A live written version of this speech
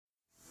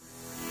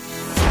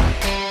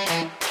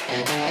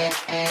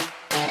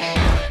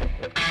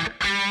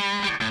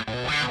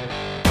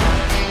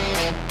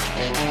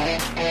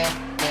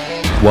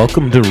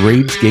Welcome to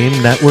Rage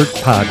Game Network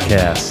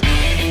Podcast.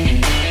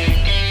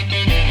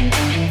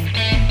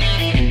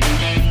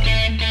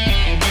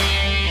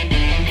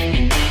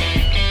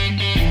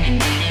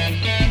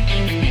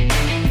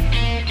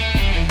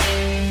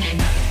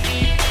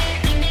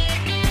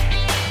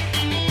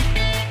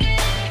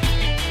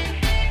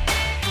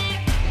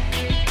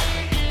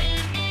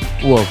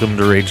 Welcome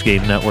to Rage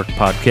Game Network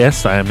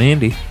Podcast. I am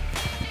Andy.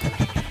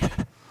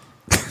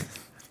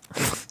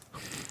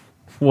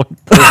 What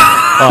the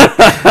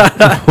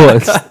fuck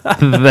was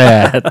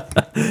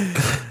that?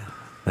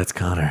 That's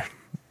Connor.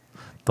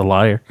 The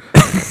liar.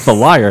 The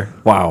liar?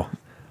 Wow.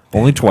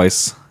 Only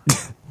twice.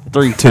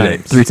 Three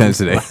times. 3 times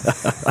today.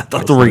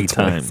 Three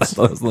times. I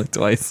thought it was like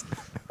twice.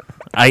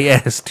 I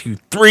asked you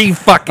 3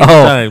 fucking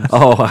times.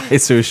 Oh, I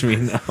see what you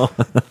mean now.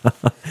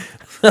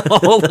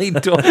 Only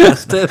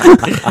twice.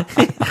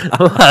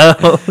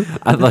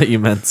 I thought you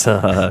meant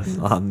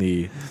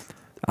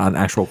on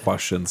actual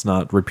questions,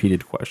 not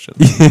repeated questions.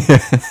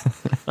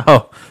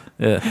 Oh,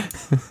 yeah.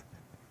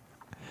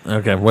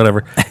 Okay,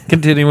 whatever.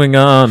 Continuing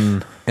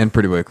on. And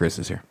Pretty Boy Chris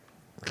is here.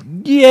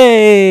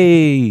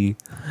 Yay! The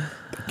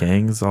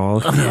gang's all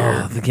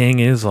here. Oh, the gang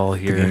is all The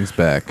here. gang's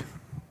back.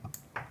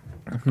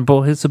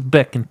 Boys are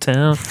back in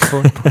town.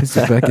 Boys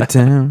are back in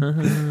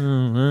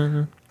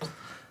town.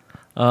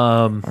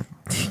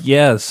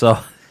 Yeah, so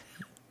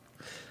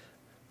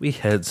we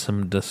had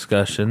some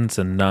discussions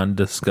and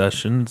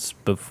non-discussions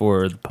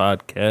before the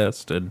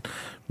podcast and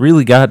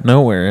really got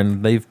nowhere,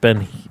 and they've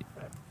been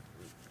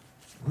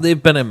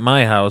at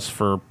my house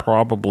for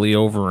probably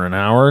over an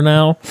hour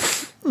now.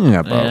 Yeah,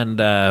 about.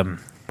 And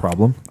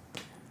Problem?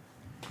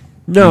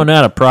 no,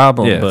 not a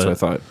problem, Yeah, but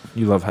that's what I thought.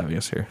 You love having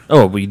us here.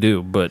 oh, we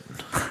do, but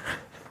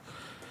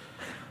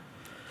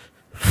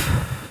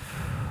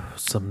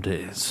some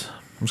days.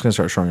 I'm just going to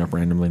start showing up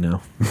randomly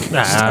now.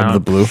 Out of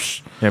the blue.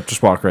 Yep,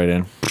 just walk right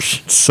in.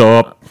 So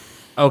up.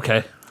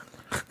 Okay.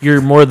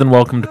 You're more than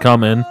welcome to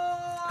come in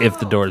if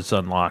the door is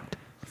unlocked.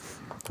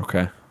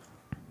 Okay.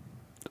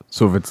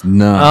 So if it's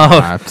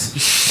not,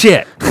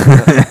 Shit.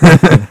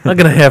 I'm going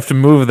to have to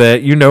move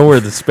that. You know where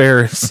the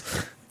spare is.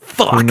 Who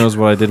Fuck. knows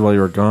what I did while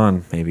you were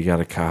gone? Maybe got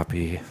a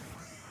copy.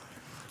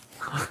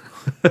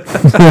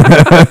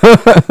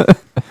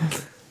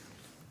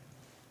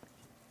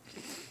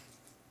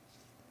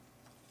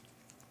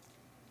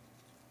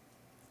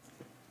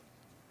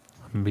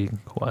 I'm being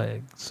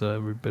quiet so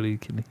everybody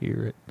can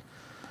hear it.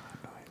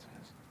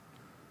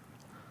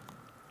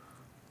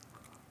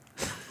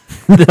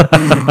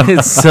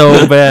 It's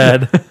so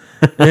bad.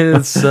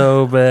 It's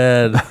so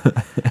bad.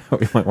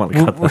 We might want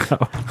to cut that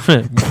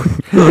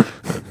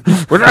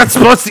out. We're not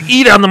supposed to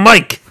eat on the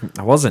mic.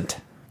 I wasn't.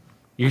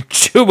 You're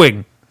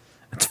chewing.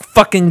 It's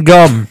fucking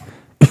gum.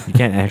 You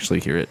can't actually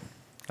hear it.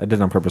 I did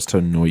it on purpose to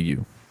annoy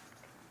you.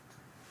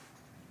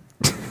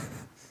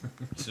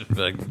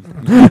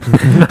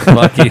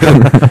 Fuck you.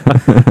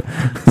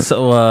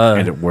 So,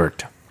 And it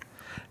worked.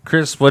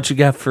 Chris, what you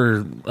got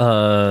for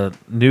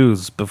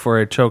news before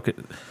I choke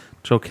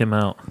him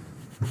out?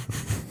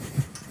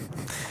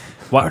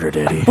 Water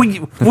Daddy.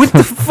 What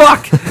the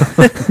fuck?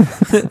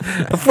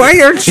 Why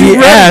aren't you He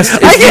ready?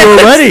 asked if you were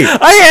ready.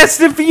 I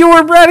asked if you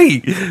were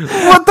ready.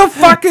 What the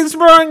fuck is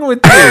wrong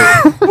with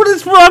you? What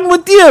is wrong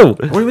with you?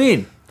 What do you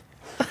mean?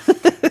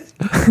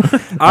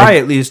 I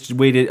at least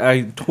waited.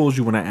 I told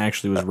you when I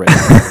actually was ready.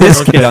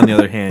 This kid, on the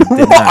other hand,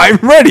 did not. I'm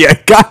ready. I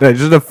got it. I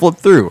just have to flip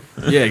through.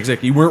 Yeah,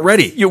 exactly. You weren't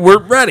ready. You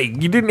weren't ready.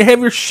 You didn't have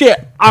your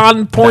shit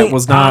on point. That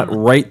was not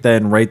right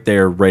then, right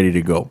there, ready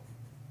to go.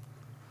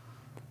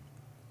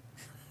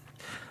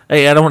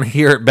 Hey, I don't want to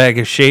hear it, bag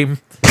of shame.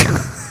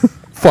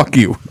 Fuck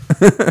you.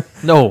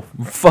 No,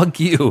 fuck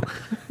you.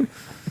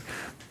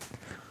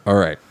 All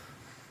right.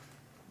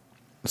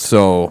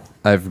 So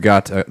I've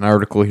got an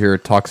article here.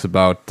 It talks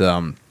about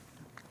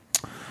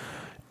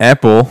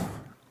Apple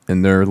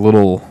and their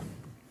little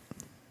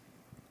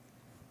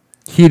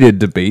heated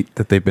debate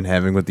that they've been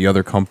having with the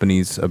other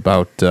companies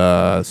about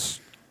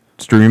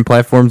streaming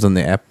platforms on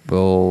the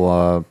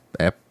Apple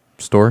App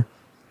Store.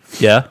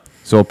 Yeah.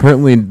 So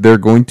apparently they're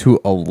going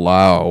to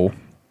allow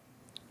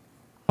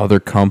other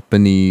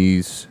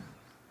companies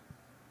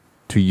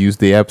to use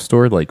the App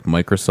Store, like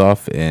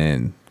Microsoft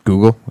and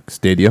Google, like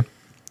Stadia,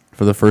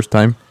 for the first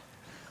time.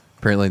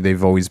 Apparently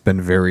they've always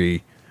been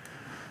very,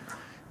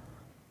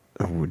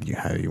 how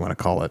do you want to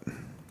call it?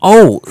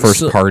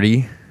 First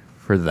party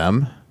for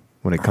them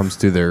when it comes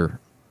to their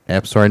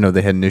App Store. I know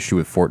they had an issue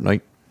with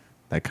Fortnite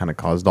that kind of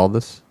caused all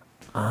this.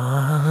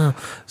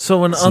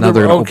 So in So now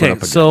they're other gonna open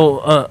up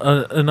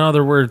okay, in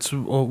other words,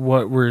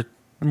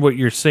 what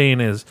you're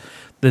saying is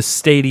the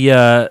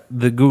Stadia,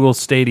 the Google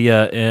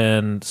Stadia,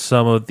 and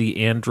some of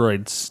the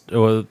Androids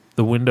or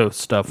the Windows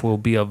stuff will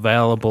be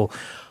available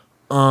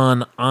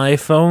on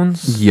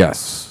iPhones.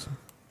 Yes.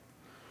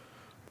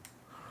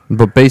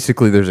 But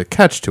basically there's a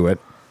catch to it.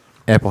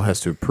 Apple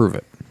has to approve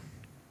it,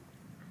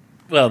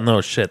 Well,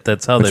 no shit,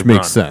 that's how which they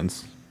makes run.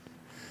 sense.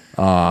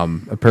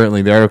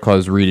 Apparently the article I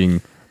was reading,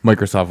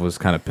 Microsoft was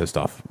kind of pissed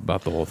off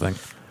about the whole thing.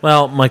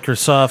 Well,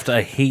 Microsoft,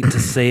 I hate to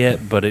say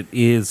it, but it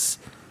is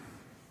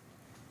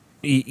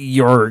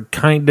you're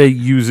kind of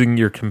using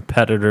your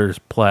competitor's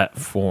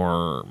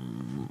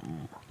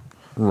platform,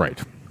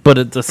 Right. but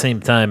at the same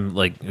time,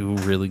 like, who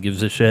really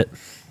gives a shit?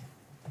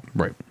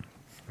 Right.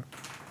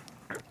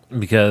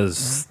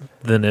 Because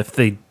then if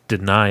they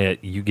deny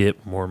it, you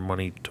get more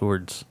money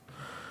towards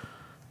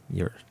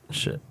your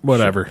shit.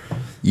 Whatever.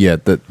 Yeah,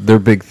 their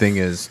big thing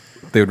is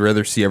they would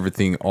rather see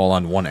everything all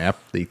on one app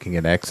that you can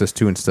get access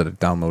to instead of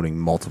downloading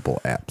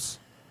multiple apps.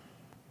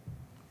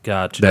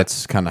 Gotcha.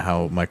 That's kind of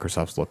how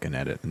Microsoft's looking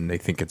at it, and they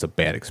think it's a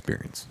bad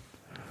experience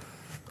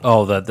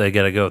Oh, that they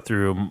got to go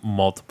through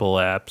multiple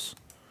apps.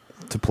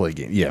 to play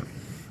games. Yeah.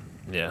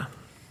 Yeah.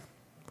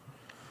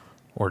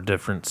 Or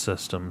different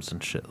systems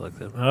and shit like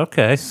that.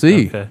 Okay.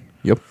 See. Okay.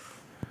 Yep.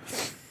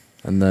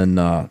 And then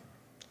I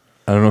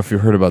don't know if you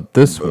heard about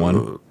this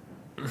one.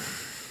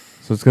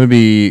 So it's going to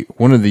be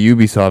one of the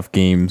Ubisoft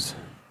games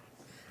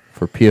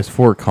for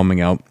PS4 coming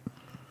out.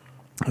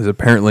 Is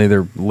apparently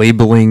they're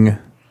labeling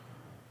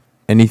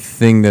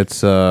anything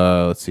that's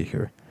let's see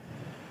here.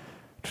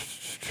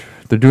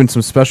 They're doing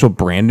some special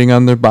branding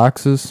on their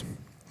boxes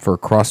for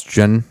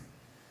cross-gen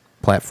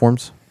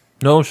platforms.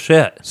 No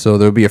shit. So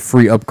there'll be a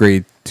free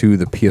upgrade to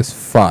the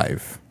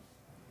PS5.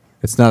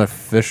 It's not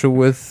official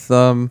with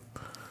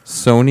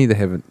Sony. They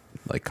haven't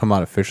like come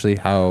out officially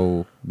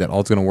how that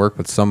all's going to work,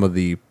 but some of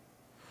the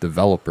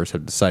developers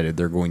have decided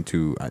they're going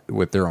to,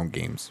 with their own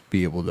games,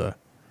 be able to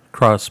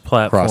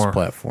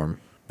Cross-platform.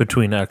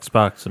 Between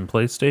Xbox and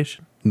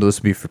PlayStation? No, this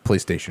would be for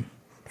PlayStation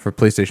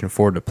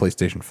 4 to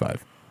PlayStation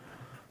 5.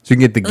 So you can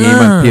get the game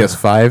on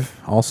PS5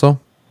 also.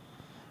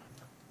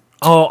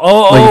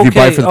 Oh, Like, okay. if you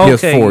buy it for the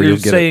okay. PS4, You're you'll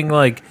get it. saying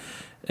like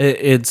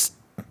it's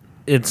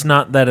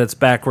not that it's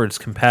backwards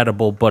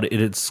compatible, but it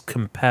is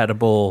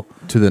compatible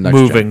To the next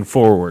moving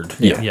forward.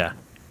 Yeah. Yeah.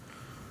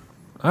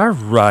 All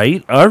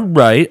right.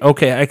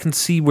 Okay, I can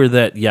see where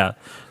that. Yeah,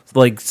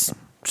 like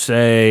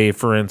say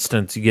for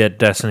instance, you get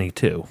Destiny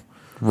 2,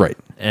 Right.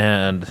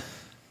 and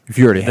If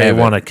you already they have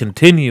want to it,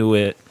 continue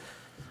it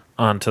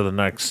onto the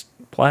next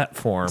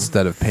platform,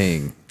 instead of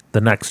paying.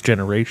 the next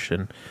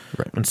generation.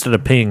 Right. Instead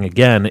of paying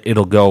again,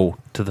 it'll go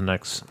to the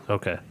next.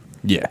 Okay.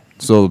 Yeah.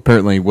 So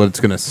apparently what it's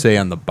going to say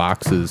on the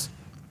boxes,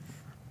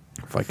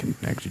 if I can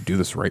actually do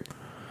this right,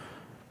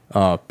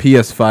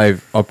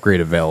 PS5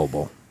 upgrade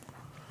available,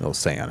 it'll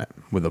say on it,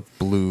 with a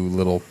blue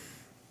little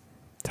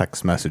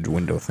text message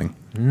window thing,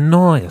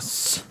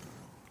 Nice.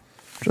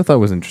 which I thought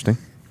was interesting.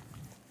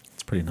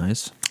 It's pretty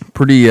nice.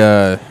 Pretty,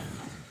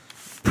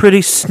 Pretty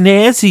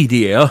snazzy,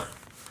 dear.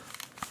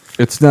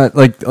 it's not,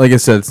 like I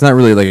said, it's not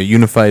really like a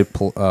unified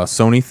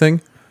Sony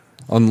thing.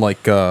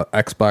 Unlike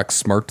Xbox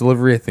Smart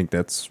Delivery, I think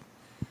that's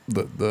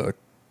the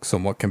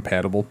somewhat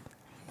compatible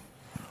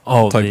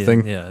type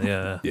thing.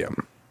 Yeah. Yeah.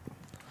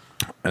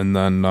 And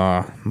then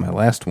my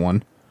last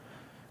one,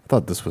 I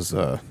thought this was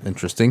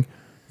interesting.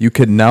 You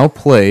can now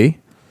play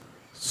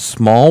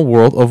Small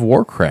World of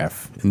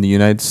Warcraft in the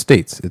United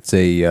States. It's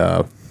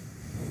a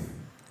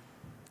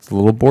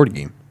little board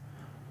game.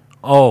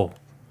 Oh.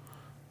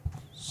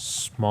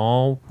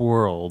 Small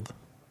World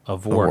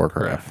of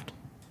Warcraft.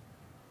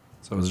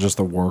 So it was just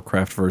the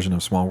Warcraft version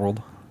of Small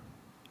World?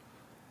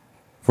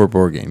 For a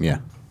board game, yeah.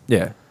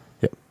 Yeah.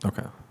 Yep.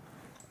 Okay.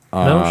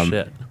 No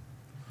shit.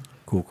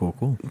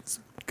 Cool.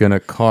 Gonna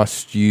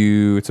cost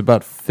you, it's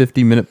about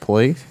 50-minute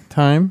play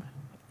time,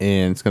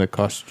 and it's gonna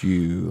cost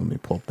you, let me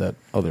pull up that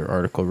other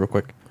article real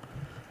quick.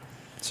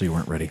 So you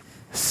weren't ready.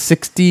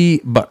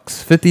 $60,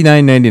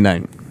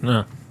 $59.99.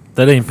 No.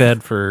 That ain't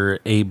bad for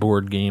a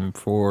board game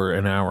for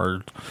an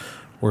hour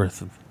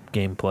worth of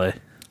gameplay.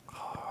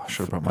 I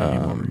should have brought my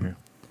name over here.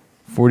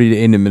 40 to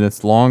 80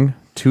 minutes long,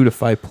 2 to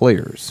 5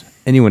 players.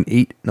 Anyone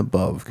 8 and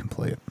above can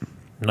play it.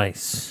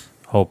 Nice.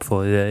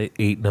 Hopefully they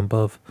 8 and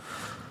above.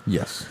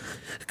 Yes.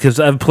 Because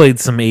I've played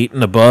some 8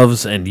 and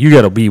aboves, and you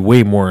got to be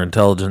way more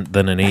intelligent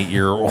than an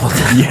 8-year-old.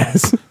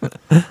 Yes.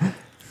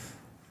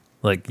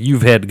 Like,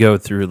 you've had to go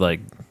through,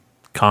 like,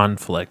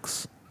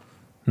 conflicts.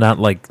 Not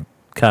like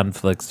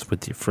conflicts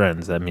with your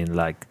friends. I mean,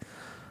 like,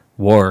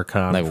 war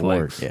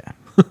conflicts. yeah.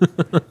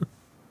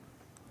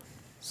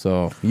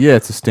 So, yeah,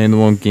 it's a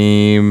standalone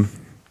game.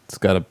 It's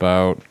got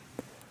about,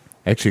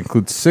 actually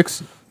includes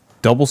 6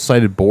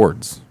 double-sided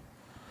boards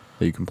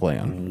that you can play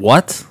on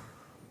What?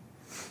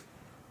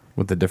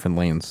 with the different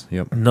lanes.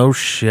 Yep. No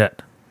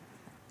shit.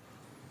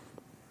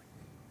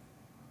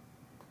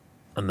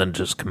 And then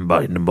just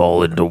combine them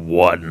all into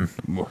one.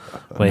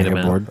 Wait a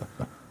minute. Board.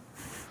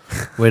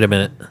 Wait a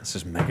minute. This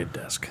is Mega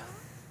Desk.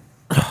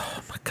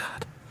 Oh my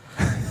god.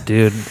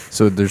 Dude,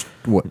 So there's,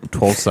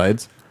 12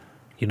 sides?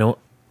 you know,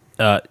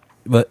 but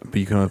But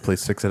you can only play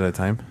 6 at a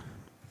time?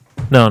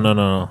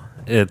 no.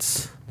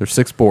 It's There's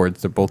 6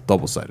 boards. They're both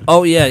double-sided.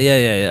 oh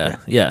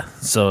yeah.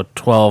 So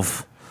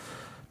 12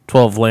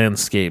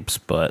 landscapes,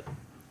 but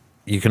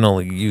you can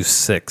only use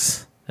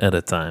 6 at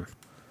a time.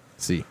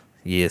 See.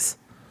 Yes.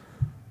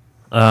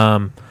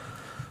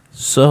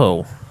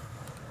 So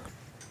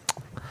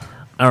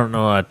I don't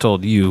know. I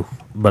told you,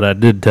 but I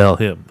did tell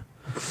him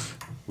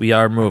we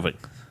are moving.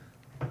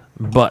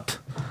 But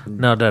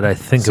now that I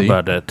think See?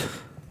 about it,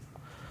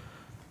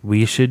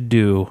 we should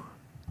do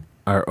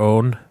our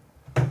own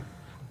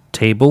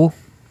table,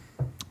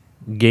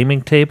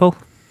 gaming table,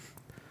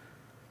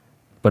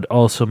 but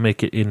also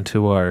make it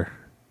into our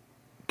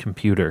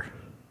computer.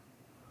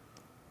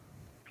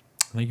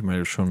 I think you might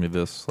have shown me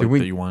this, Did like we-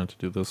 that you wanted to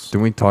do this.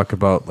 Didn't we talk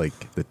about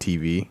like the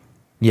TV?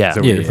 Yeah. Is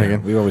that what Yeah, you're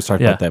thinking? we always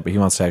talked Yeah. about that, but he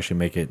wants to actually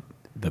make it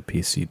the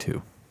PC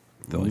too.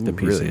 The Ooh,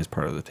 PC really? is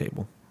part of the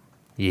table.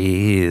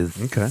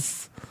 Yes. Okay.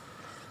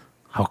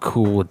 How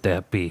cool would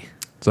that be?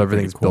 So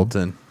everything's cool. built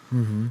in.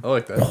 I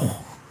like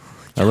that.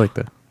 I like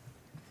that.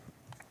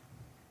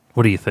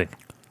 What do you think?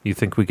 You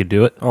think we could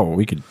do it? Oh,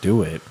 we could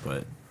do it,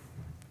 but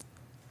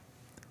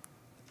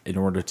in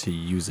order to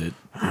use it,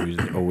 we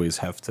always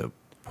have to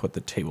put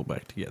the table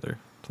back together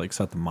to like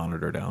set the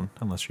monitor down,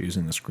 unless you're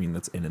using the screen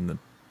that's in the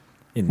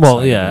inside.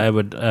 Well, yeah, of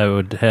it. I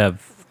would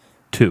have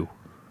two.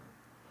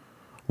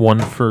 One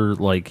for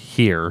like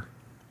here,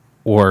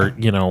 or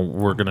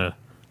we're gonna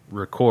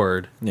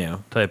record Yeah.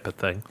 type of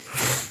thing,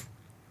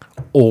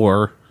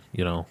 or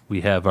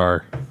we have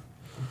our,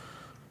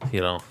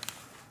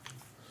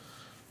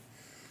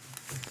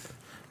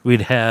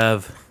 we'd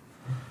have.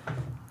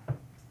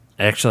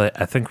 Actually,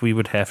 I think we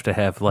would have to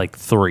have like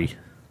three.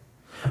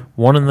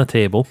 One on the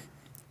table,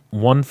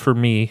 one for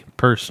me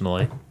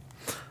personally,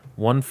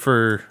 one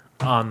for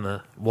on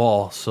the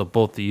wall so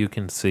both of you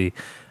can see,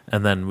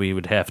 and then we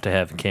would have to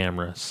have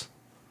cameras.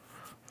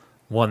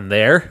 One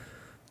there,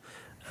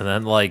 and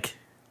then like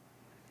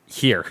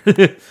here.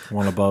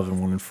 One above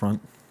and one in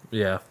front.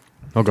 Yeah.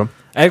 Okay.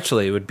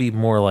 Actually, it would be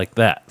more like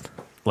that.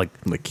 Like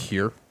Like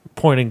here.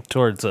 pointing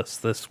towards us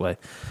this way.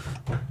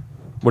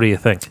 What do you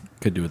think?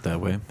 Could do it that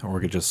way, or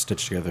we could just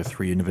stitch together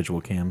 3 individual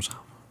cams.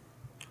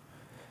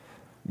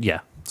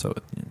 Yeah. So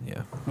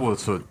yeah, Well,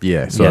 so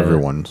Yeah.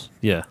 everyone's.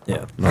 Yeah.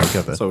 yeah. No, I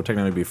got that. So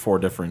technically, it'd be 4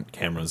 different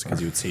cameras because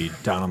you would see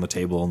down on the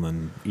table, and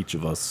then each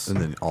of us.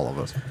 And then all of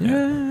us.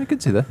 Yeah. Yeah, I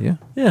could see that. Yeah,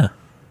 Yeah.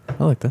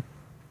 I like that.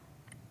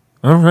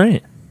 All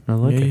right. I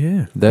like it.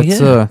 Yeah.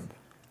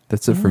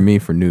 That's it for me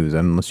for news.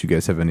 Unless you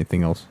guys have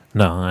anything else.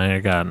 No, I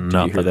got Did you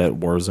nothing. hear that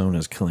Warzone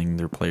is killing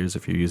their players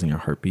if you're using a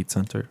heartbeat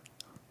sensor?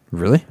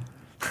 Really?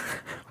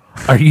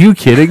 Are you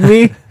kidding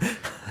me?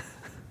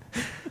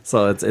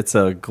 So it's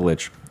a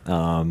glitch,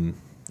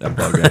 a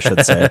bug, I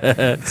should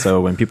say. So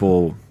when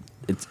people,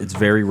 it's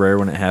very rare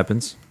when it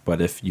happens,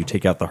 but if you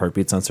take out the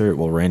heartbeat sensor, it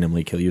will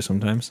randomly kill you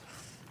sometimes.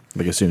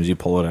 Like as soon as you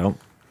pull it out.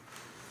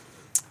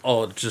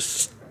 Oh,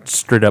 just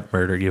straight up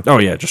murder you. Oh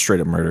yeah, just straight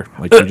up murder.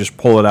 Like you just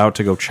pull it out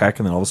to go check,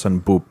 and then all of a sudden,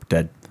 boop,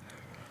 dead.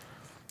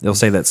 They'll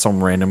say that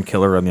some random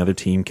killer on the other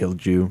team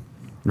killed you.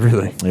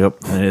 Really? Yep,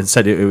 and it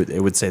said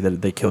it would say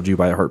that they killed you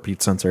by a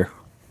heartbeat sensor.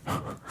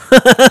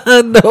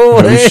 No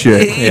way.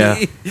 shit.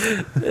 Yeah.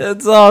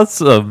 That's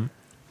awesome.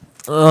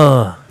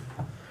 That's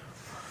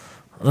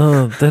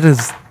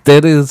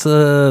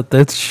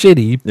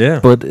shitty. Yeah.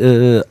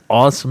 But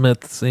awesome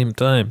at the same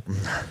time.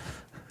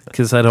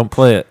 Because I don't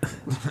play it.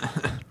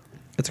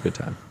 It's a good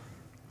time.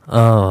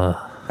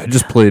 I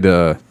just played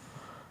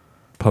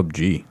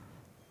PUBG.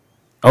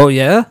 Oh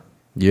yeah,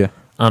 Yeah.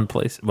 on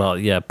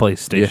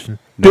PlayStation.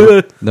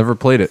 Never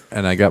played it,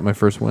 and I got my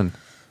first win.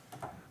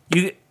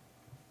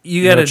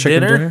 You got a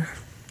chicken dinner?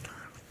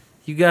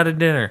 You got a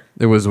dinner.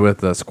 It was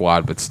with a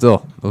squad, but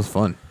still, it was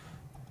fun.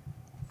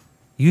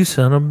 You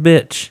son of a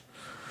bitch.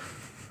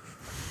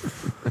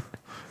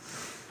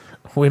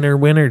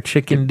 Winner,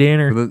 chicken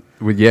dinner.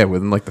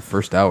 Within like the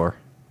first hour.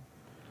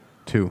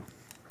 2.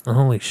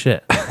 Holy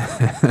shit.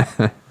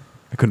 I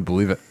couldn't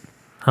believe it.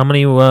 How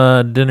many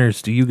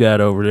dinners do you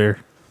got over there?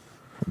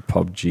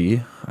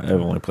 PUBG. I've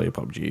only played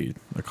PUBG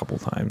a couple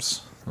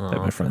times that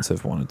my friends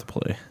have wanted to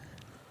play.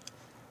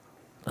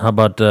 How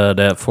about that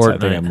So I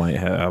think I Fortnite? might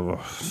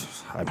have.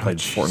 I played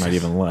Fortnite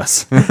even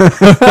less.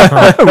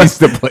 We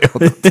still play all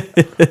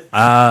the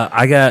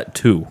I got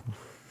 2.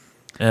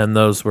 And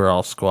those were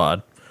all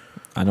squad.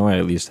 I know I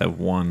at least have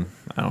 1.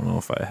 I don't know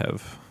if I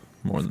have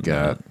more than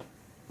Got that.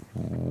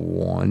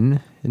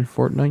 1 in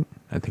Fortnite.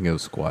 I think it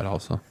was squad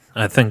also.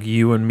 I think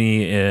you and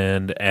me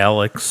and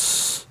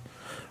Alex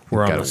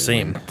were on Gotta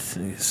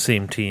the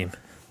same team.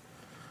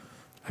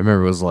 I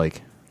remember it was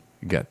like,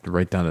 you got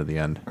right down to the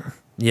end.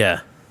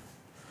 Yeah.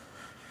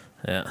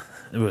 Yeah.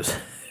 It was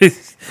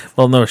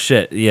well, no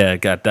shit. Yeah,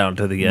 it got down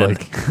to the end.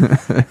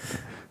 Like,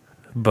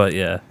 But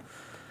yeah.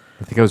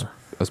 I think I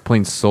was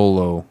playing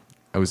solo.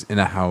 I was in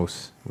a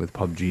house with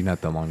PUBG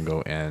not that long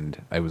ago,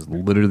 and I was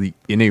literally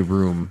in a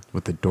room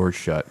with the door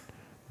shut.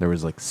 There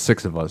was like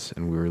 6 of us,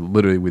 and we were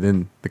literally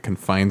within the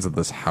confines of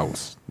this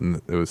house. And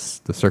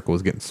the circle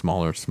was getting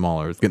smaller and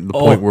smaller. It was getting to the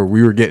point where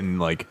we were getting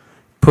like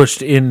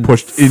Pushed into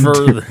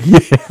further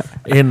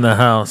in the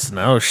house.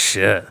 No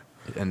shit.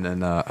 And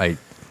then I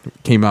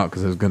came out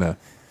because I was gonna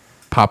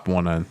pop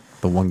one on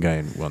the one guy.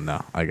 And, well,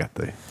 no, I got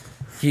the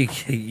You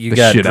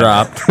got shit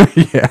out. dropped.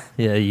 Yeah.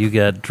 Yeah, you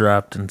got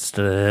dropped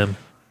instead of him.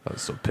 I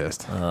was so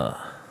pissed.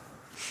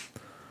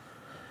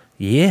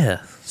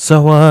 Yeah.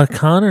 So,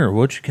 Connor,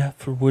 what you got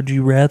for Would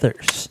You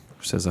Rathers?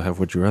 Who says I have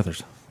Would You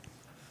Rathers?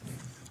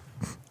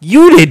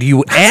 You did,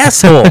 you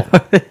asshole.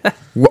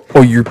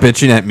 Oh, you're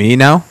bitching at me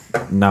now?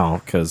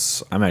 No,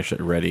 because I'm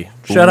actually ready.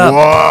 Shut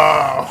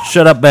up.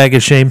 Shut up, bag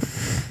of shame.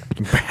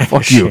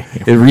 Fuck you.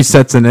 It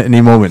resets in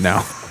any moment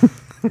now.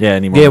 Yeah,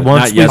 anymore. Yeah,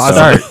 once Not we yet,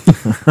 though.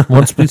 start.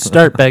 Once we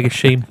start, bag of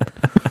shame.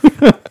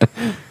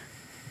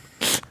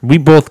 We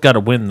both got to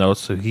win, though,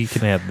 so he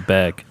can have the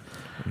bag.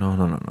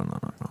 No.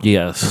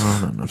 Yes.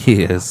 No.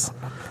 He is.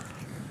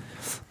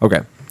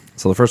 Okay,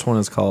 so the first one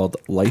is called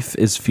Life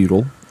is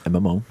Feudal,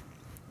 MMO.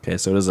 Okay,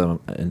 so it is an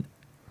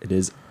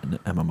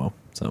MMO.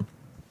 So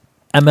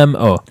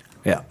MMO.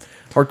 yeah,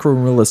 hardcore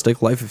and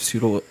realistic Life is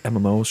Feudal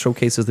MMO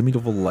showcases the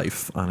medieval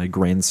life on a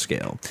grand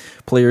scale.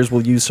 Players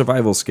will use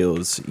survival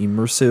skills,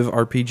 immersive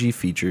RPG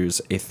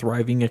features, a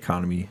thriving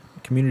economy,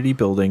 community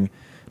building,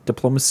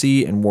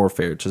 diplomacy, and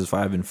warfare to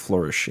survive and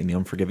flourish in the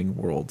unforgiving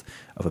world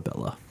of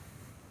Abella.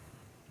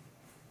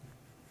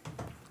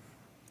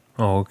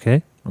 Oh,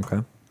 okay. Okay.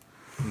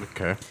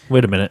 Okay.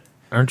 Wait a minute.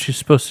 Aren't you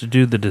supposed to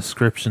do the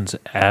descriptions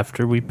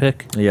after we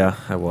pick? Yeah,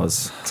 I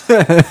was.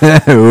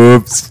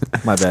 Oops.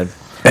 My bad.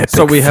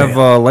 So we have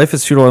Life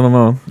is Feudal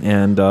MMO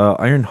and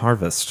Iron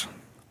Harvest.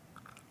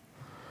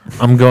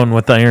 I'm going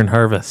with Iron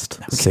Harvest.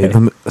 Say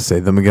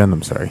them again.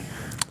 I'm sorry.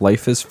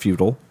 Life is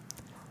Feudal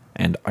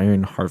and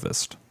Iron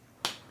Harvest.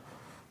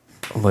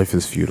 Life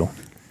is feudal.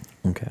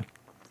 Okay.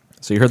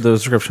 So you heard the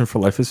description for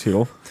Life is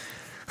Feudal.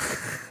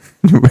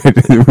 We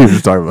were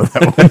just talking about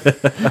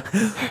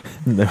that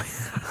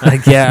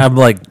one. Yeah, I'm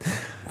like,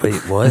 wait,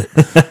 what?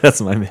 That's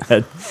my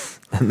bad.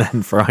 And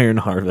then for Iron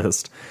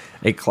Harvest,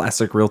 a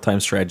classic real-time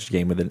strategy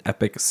game with an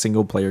epic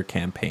single-player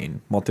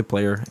campaign,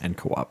 multiplayer, and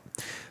co-op,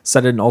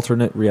 set in an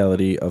alternate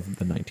reality of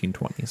the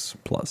 1920s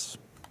plus.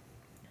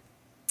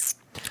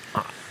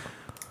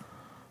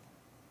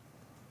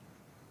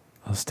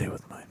 I'll stay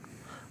with mine.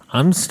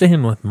 I'm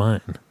staying with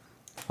mine.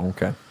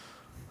 Okay.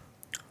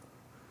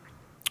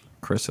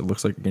 Chris, it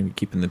looks like you're going to be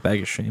keeping the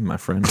bag of shame, my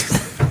friend.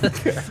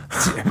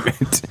 Damn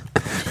it.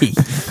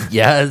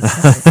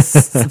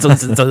 Yes.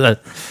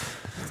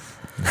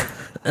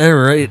 All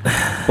right.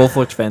 Both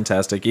looked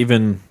fantastic.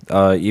 Even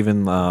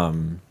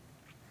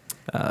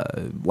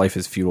Life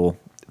is Feudal,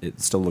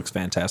 it still looks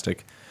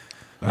fantastic.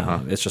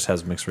 It just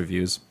has mixed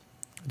reviews.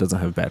 It doesn't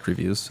have bad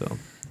reviews, so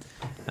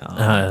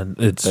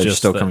It's they're just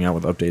still that- coming out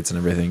with updates and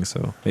everything.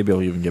 So maybe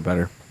it'll even get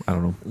better. I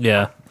don't know.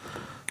 Yeah.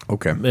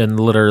 Okay. And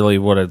literally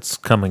what it's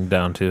coming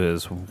down to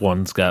is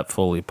one's got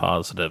fully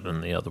positive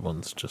and the other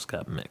one's just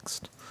got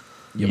mixed.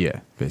 Yeah,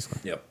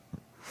 basically. Yep.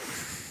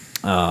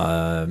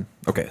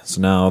 Okay,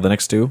 so now the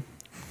next two,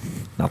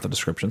 not the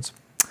descriptions.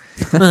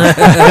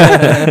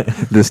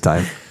 This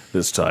time.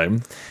 This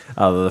time,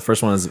 the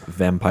first one is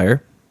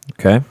Vampire.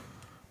 Okay.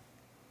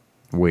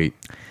 Wait.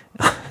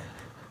 I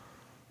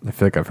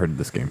feel like I've heard of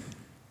this game.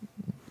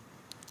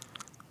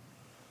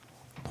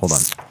 Hold on.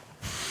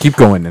 Keep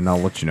going, and I'll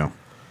let you know.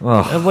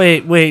 Oh,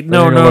 Wait, no, Then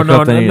no, you're gonna no,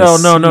 look up no, and no,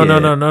 you no, no, see no,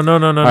 it. no, no, no, no,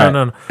 no, All no, right,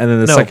 no. and then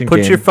the No, second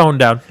put game- your phone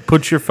down.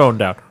 Put your phone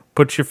down.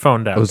 Put your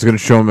phone I down. was going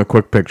to show him a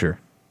quick picture.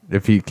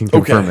 If he can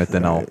confirm it,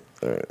 then I'll.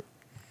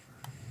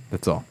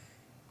 That's all.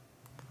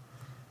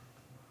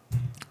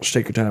 just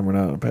take your time. We're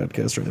not on a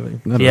podcast or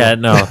anything. Not at Yeah, all.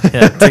 no.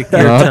 Yeah, take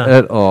your Not time.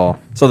 at all.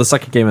 So the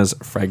second game is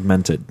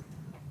Fragmented.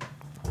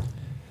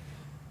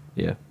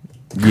 Yeah.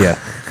 Yeah.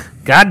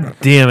 God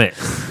damn it.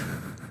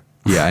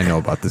 Yeah, I know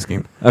about this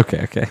game.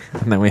 Okay.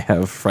 And then we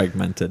have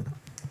Fragmented.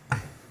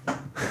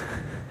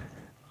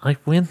 I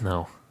win,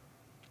 though.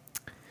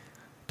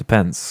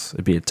 Depends.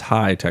 It'd be a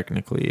tie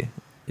technically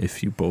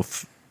if you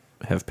both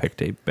have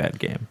picked a bad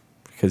game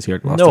because you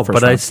already lost No, the first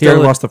but round. I He still-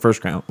 already lost the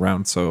first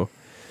round, so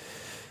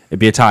it'd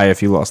be a tie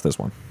if you lost this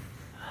one.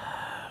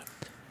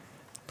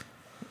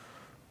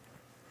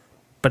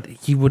 But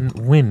he wouldn't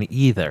win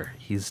either.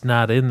 He's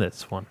not in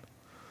this one.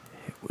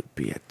 It would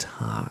be a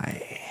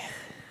tie.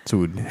 So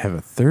we'd have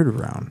a third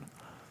round.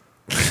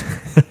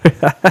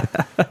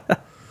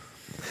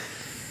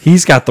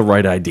 He's got the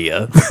right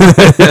idea.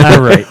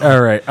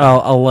 All right.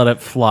 I'll let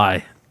it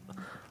fly.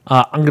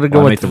 I'm gonna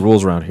go I with make the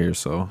rules around here,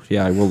 so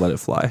yeah, I will let it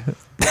fly.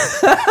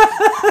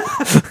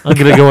 I'm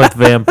gonna go with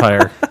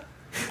vampire.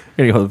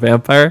 You're gonna go with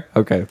Vampire?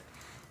 Okay.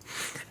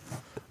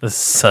 This is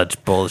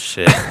such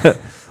bullshit.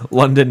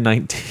 London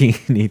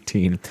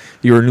 1918.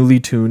 You are newly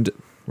tuned,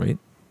 right?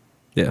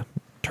 Yeah,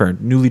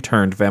 newly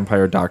turned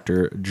vampire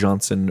doctor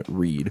Johnson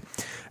Reed.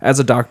 As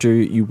a doctor,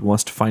 you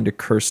must find a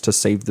curse to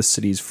save the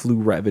city's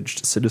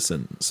flu-ravaged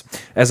citizens.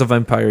 As a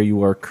vampire,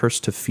 you are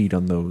cursed to feed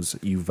on those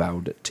you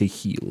vowed to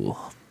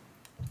heal.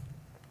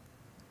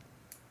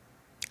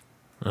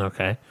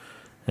 Okay.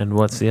 And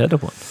what's the other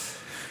one?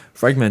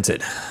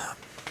 Fragmented.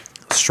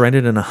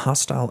 Stranded in a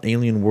hostile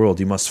alien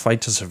world, you must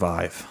fight to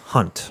survive,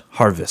 hunt,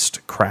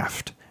 harvest,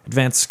 craft,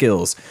 advance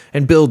skills,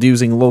 and build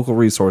using local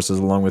resources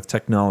along with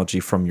technology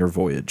from your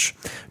voyage.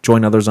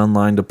 Join others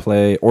online to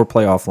play or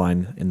play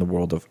offline in the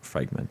world of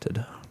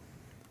Fragmented.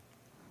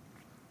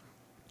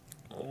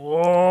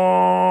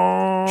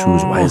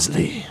 Choose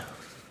wisely.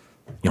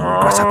 Young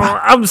grasshopper.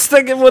 I'm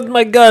sticking with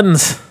my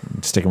guns.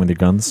 Sticking with your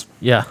guns.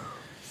 Yeah.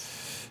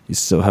 You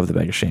still have the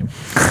bag of shame.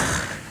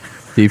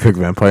 Do you pick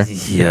Vampire?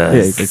 Yes. Yeah,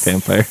 you pick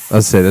Vampire.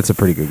 I'd say that's a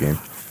pretty good game.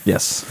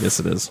 Yes,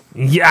 it is.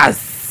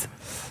 Yes.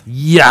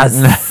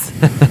 Yes.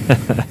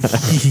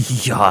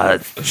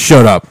 Yes.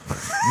 Shut up.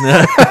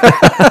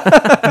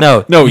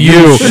 No,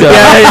 you.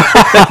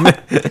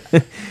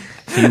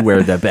 You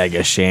wear the bag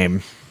of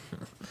shame.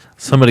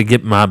 Somebody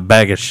get my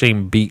bag of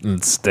shame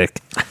beaten stick.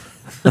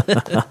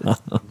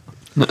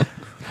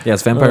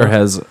 Yes, Vampire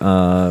has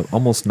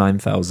almost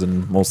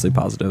 9,000 mostly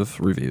positive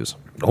reviews.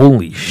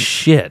 Holy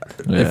shit.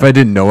 If I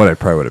didn't know it, I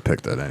probably would have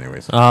picked that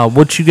anyways.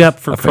 What you got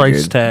for price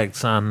figured.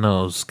 tags on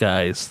those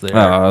guys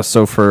there?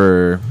 So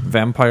for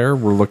Vampire,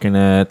 we're looking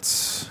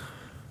at.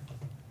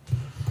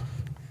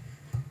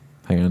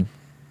 Hang on.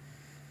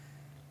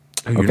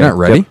 You're not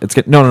ready? Yep, it's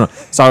good. No.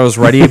 So I was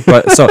ready,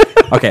 but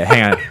okay,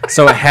 hang on.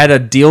 So it had a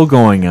deal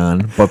going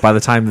on, but by the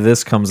time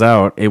this comes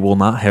out, it will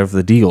not have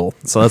the deal.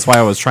 So that's why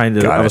I was trying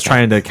to. I was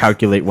trying to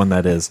calculate when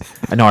that is.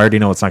 I know. I already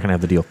know it's not going to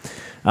have the deal.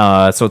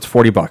 So it's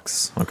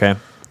 $40. Okay,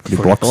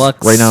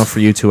 $40. Right now for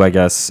you two, I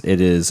guess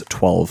it is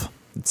 12.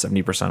 It's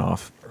 70%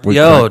 off.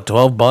 Yo,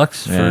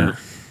 $12 Yeah. for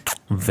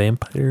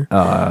Vampire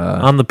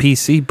on the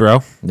PC, bro.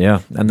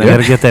 Yeah, and You then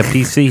gotta get that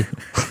PC.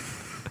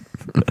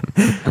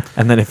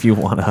 and then if you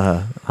want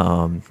to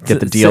get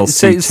the DLC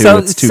say, too,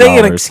 it's $2. say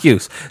an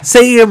excuse.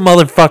 Say a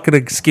motherfucking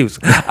excuse.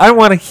 I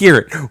want to hear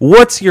it.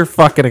 What's your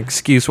fucking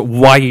excuse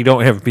why you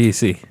don't have a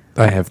PC?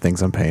 I have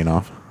things I'm paying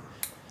off.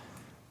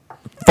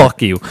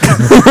 Fuck you.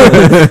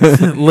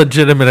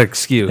 Legitimate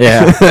excuse.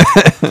 Yeah.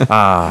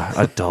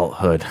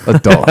 Adulthood.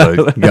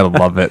 Adulthood. You gotta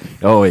love it.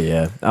 Oh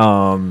yeah.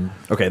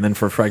 Okay, and then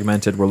for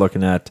Fragmented, we're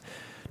looking at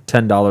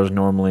 $10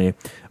 normally,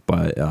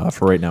 but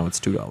for right now, it's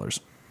 $2.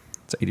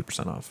 It's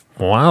 80% off.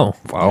 Wow.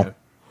 Yeah.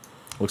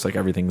 Looks like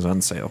everything's on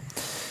sale.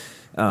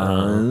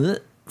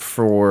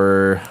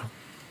 For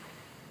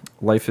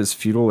Life is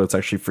Feudal, it's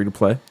actually free to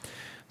play,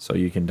 so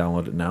you can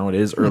download it now. It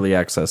is early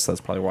access.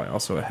 That's probably why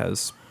also it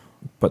has,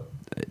 but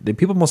the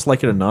people must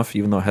like it enough,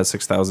 even though it has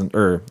 6,000,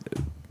 or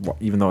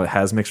even though it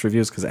has mixed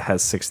reviews, because it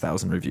has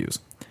 6,000 reviews.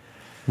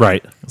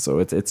 Right. So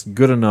it's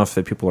good enough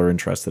that people are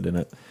interested in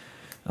it.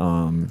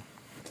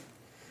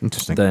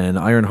 Interesting. Then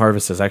Iron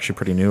Harvest is actually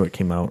pretty new. It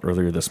came out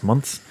earlier this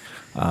month,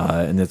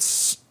 and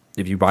it's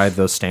if you buy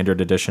the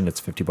standard edition,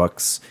 it's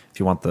 $50. If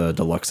you want the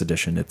deluxe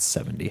edition, it's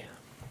 $70.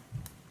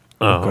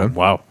 Oh, Okay.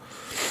 wow.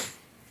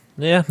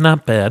 Yeah,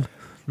 not bad.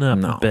 Not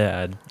No.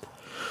 bad.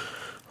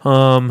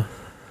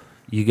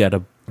 You got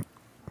a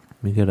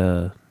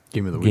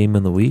Game of the week. game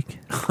of the week?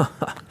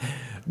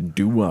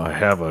 Do I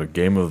have a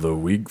game of the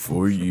week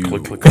for you?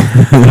 Hold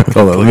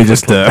on, let me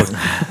just.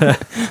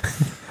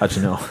 How'd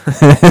you know?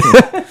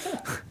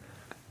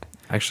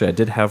 Actually, I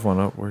did have one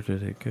up. Where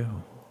did it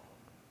go?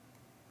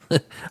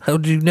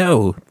 How'd you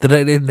know that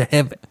I didn't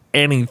have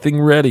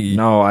anything ready?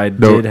 No, I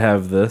did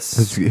have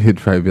this. He'd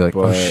probably be like,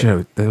 "Oh But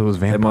shit, that was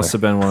Vampire." It must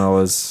have been when I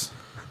was.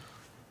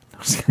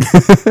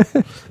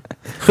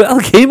 Well,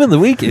 game of the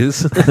week is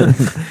So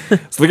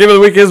the game of the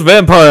week is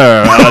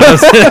Vampire.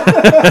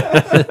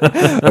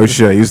 Oh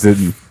shit, I used it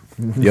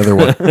in the other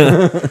one.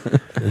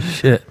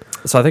 shit.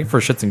 So I think for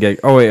shits and gigs.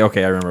 Oh wait,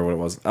 okay, I remember what it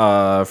was.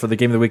 For the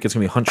game of the week, it's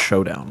gonna be Hunt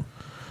Showdown.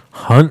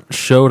 Hunt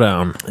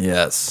Showdown.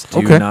 Yes. Do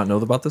Okay. you not know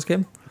about this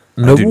game?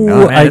 No, do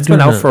not. Man, it's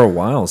been out for a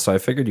while, so I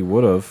figured you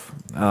would have.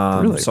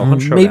 Really? So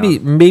Hunt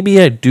Showdown. Maybe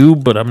I do,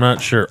 but I'm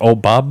not sure. Oh,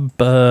 Bob.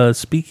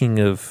 Speaking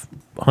of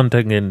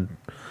hunting and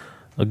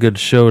a good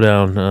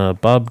showdown,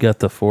 Bob got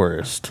the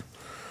forest.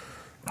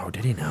 Oh,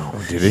 did he know?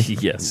 Did he?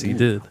 Yes, he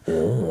did.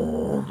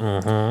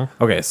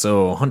 Okay,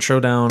 so Hunt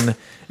Showdown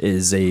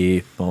is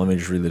a. Well, let me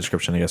just read the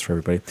description, I guess, for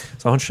everybody.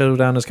 So Hunt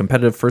Showdown is a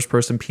competitive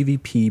first-person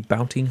PvP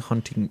bounty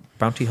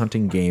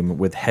hunting game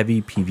with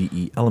heavy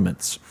PvE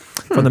elements.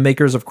 From the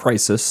makers of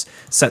Crisis,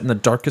 set in the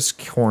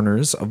darkest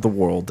corners of the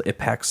world, it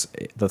packs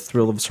the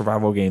thrill of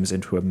survival games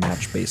into a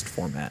match-based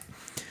format.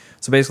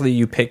 So basically,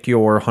 you pick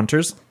your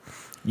hunters,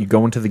 you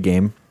go into the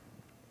game,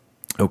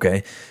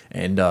 okay,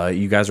 and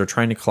you guys are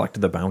trying to collect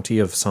the bounty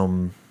of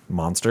some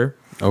monster.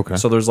 Okay.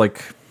 So there's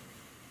like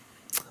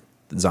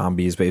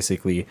zombies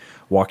basically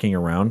walking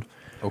around,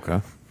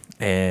 Okay.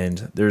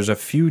 and there's a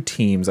few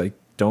teams. I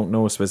don't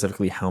know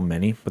specifically how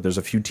many, but there's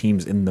a few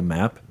teams in the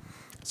map.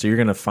 So you're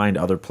gonna find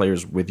other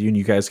players with you, and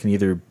you guys can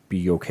either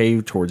be okay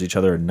towards each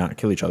other and not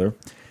kill each other,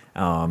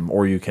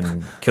 or you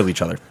can kill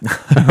each other.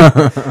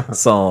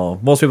 So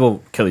most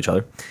people kill each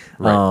other.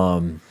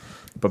 Right.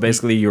 But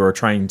basically, you are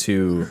trying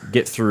to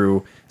get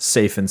through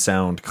safe and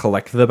sound,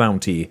 collect the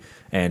bounty,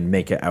 and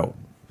make it out.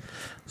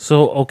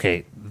 So,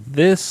 okay,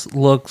 this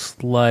looks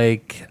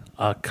like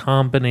a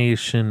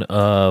combination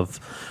of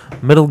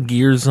Metal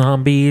Gear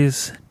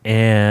zombies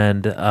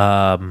and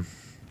the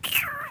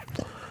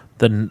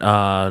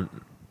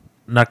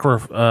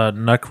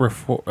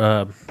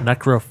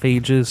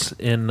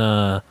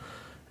necrophages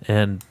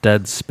in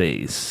Dead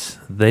Space.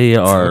 They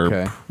are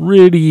Okay.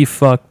 pretty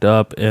fucked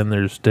up, and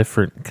there's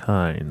different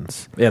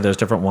kinds. Yeah, there's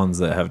different ones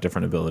that have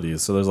different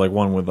abilities. So there's like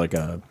one with like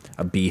a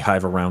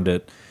beehive around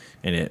it,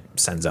 and it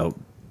sends out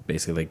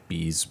basically like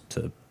bees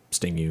to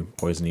sting you,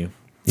 poison you.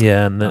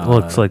 Yeah, and it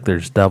looks like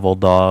there's devil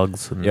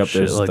dogs and Yep, shit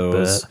there's like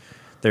those. that.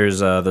 There's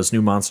this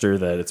new monster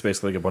that it's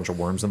basically like a bunch of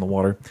worms in the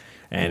water,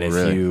 and if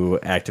really? you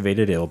activate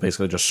it, it'll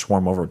basically just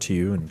swarm over to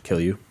you and kill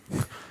you.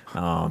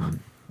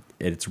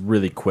 It's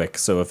really quick,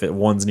 so if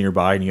one's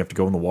nearby and you have to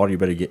go in the water, you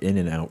better get in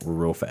and out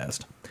real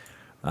fast.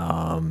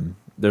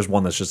 There's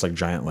one that's just like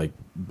giant, like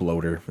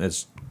bloater.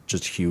 It's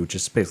just huge.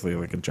 It's basically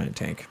like a giant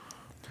tank.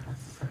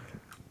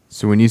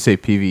 So when you say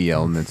PvE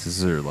elements,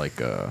 is there like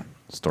a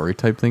story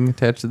type thing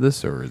attached to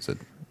this, or is it?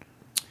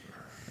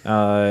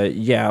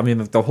 Yeah, I mean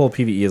the whole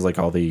PvE is like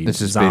all the It's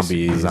just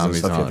zombies and zombies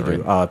stuff you have to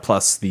on it, do.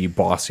 Plus the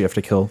boss you have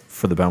to kill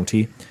for the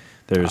bounty.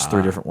 There's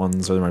 3 different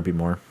ones, or there might be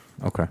more.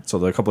 Okay. So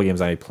the couple of games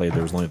I played,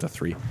 there was only the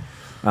 3.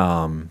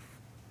 But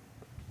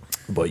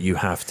you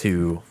have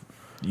to,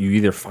 you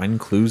either find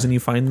clues and you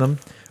find them,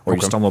 or you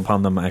Okay. stumble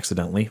upon them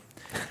accidentally.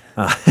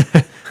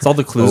 So all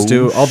the clues Oh,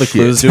 do. All the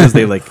shit. clues do is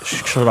they like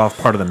shut off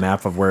part of the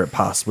map of where it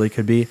possibly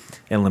could be,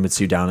 and limits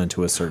you down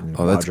into a certain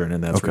Oh, that's- quadrant,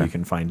 and that's where okay. you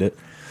can find it.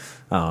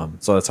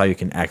 So that's how you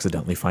can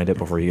accidentally find it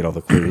before you get all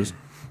the clues.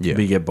 Yeah.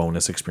 But you get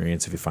bonus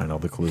experience if you find all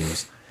the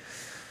clues.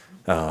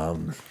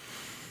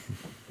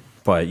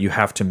 But you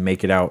have to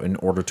make it out in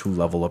order to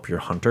level up your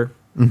hunter.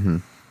 Mm-hmm.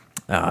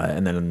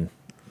 And then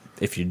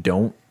if you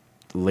don't,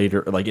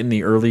 later, like in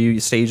the early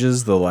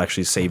stages, they'll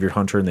actually save your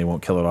hunter and they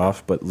won't kill it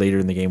off. But later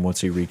in the game,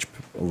 once you reach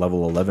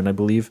level 11, I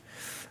believe,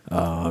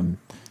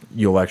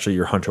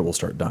 your hunter will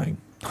start dying.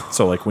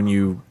 So like when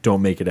you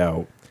don't make it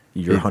out,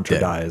 your It's hunter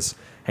dead. dies,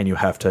 and you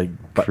have to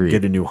Create.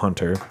 get a new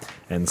hunter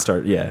and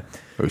start. Yeah.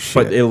 Oh, shit.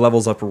 But it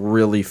levels up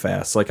really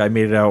fast. Like I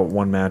made it out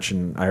one match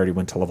and I already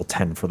went to level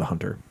 10 for the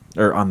hunter,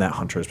 or on that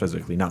hunter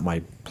specifically, not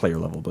my player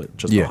level, but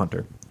just Yeah. the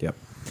hunter. Yep.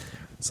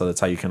 So that's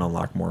how you can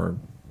unlock more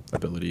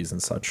abilities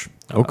and such.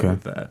 Okay.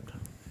 With that.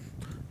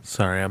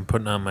 Sorry, I'm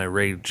putting on my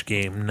Rage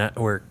Game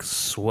Network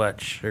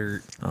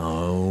sweatshirt.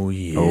 Oh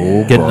yeah.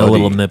 Oh, Getting a buddy.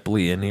 little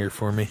nipply in here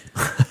for me.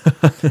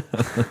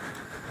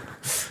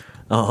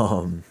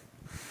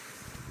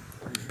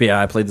 But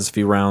yeah, I played this a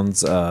few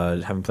rounds.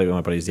 Haven't played with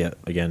my buddies yet,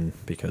 again,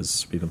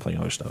 because we've been playing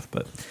other stuff.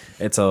 But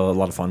it's a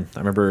lot of fun. I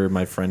remember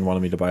my friend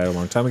wanted me to buy it a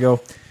long time ago,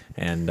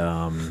 and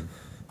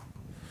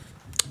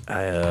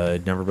I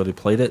never really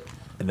played it.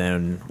 And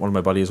then one of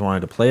my buddies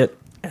wanted to play it,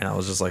 and I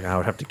was just like, I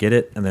would have to get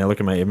it. And then I look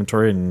at my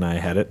inventory, and I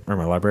had it, or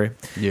my library.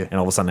 Yeah. And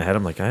all of a sudden I had it.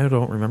 I'm like, I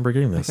don't remember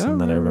getting this.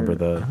 And then I remember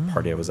the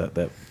party I was at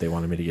that they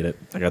wanted me to get it.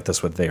 I got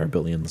this with They Are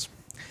Billions.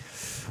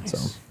 So,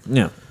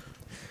 yeah.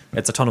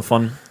 It's a ton of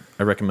fun.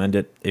 I recommend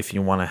it if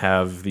you want to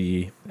have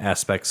the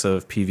aspects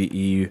of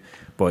PvE,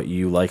 but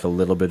you like a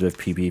little bit of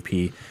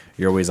PvP.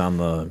 You're always on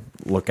the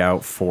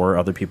lookout for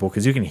other people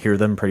because you can hear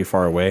them pretty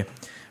far away,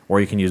 or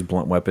you can use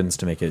blunt weapons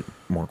to make it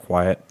more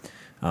quiet.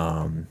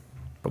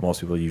 But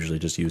most people usually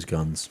just use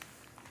guns,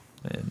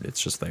 and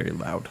it's just very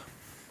loud.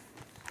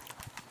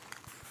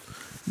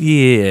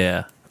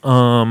 Yeah.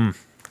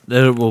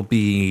 That will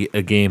be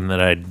a game that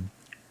I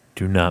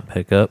do not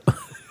pick up.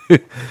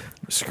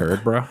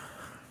 Scared, bro?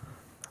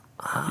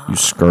 You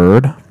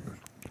scared?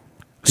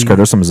 Scared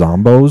of some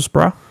zombos,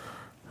 bro?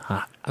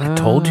 I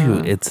told you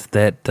it's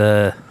that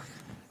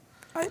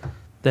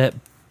that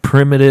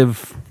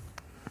primitive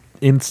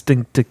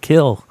instinct to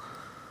kill.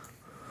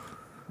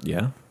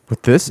 Yeah.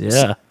 With this,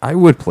 Yeah. I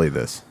would play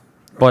this.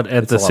 But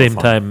at It's a the lot of same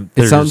fun. time, It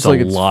there's sounds like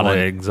a it's lot fun. of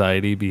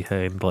anxiety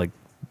behind like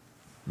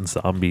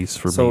zombies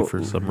for So me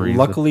for some reason.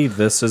 luckily,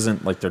 this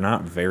isn't like they're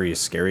not very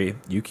scary.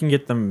 You can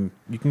get them.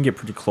 You can get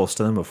pretty close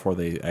to them before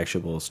they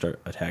actually will start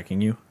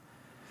attacking you.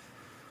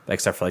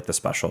 Except for like the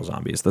special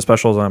zombies. The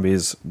special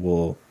zombies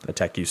will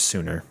attack you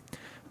sooner,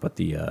 but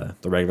the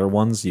regular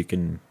ones you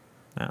can.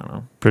 I don't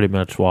know. Pretty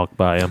much walk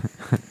by them.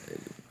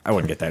 I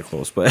wouldn't get that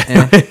close, but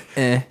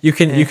you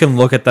can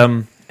look at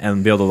them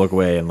and be able to look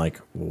away and like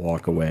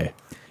walk away.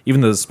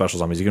 Even the special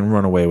zombies, you can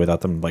run away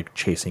without them like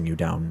chasing you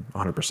down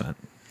 100%.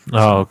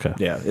 Oh, okay.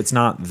 Yeah, it's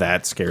not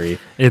that scary.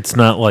 It's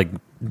not like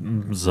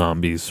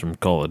zombies from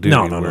Call of Duty.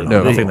 No, where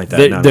nothing they- like that.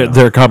 They, No, they're, no.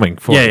 they're coming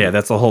for Yeah, you. yeah,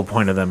 that's the whole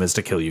point of them is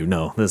to kill you.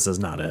 No, this is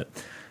not it.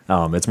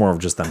 It's more of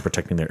just them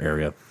protecting their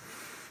area.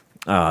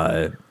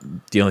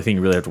 The only thing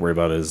you really have to worry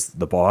about is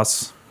the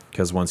boss,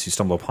 because once you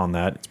stumble upon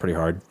that, it's pretty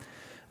hard.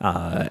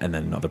 And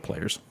then other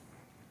players.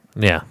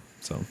 Yeah.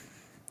 So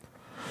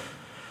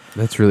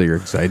That's really where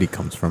anxiety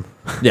comes from.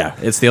 yeah,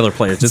 it's the other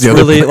players. It's the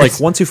other really players.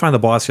 like once you find the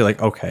boss, you're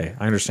like, okay,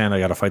 I understand. I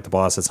got to fight the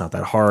boss. It's not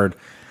that hard.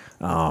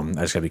 I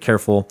just gotta be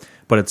careful.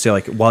 But it's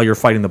like while you're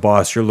fighting the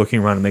boss, you're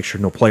looking around to make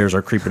sure no players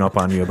are creeping up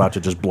on you, about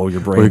to just blow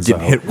your Or brains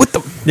getting out. hit with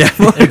the.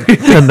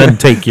 And then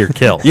take your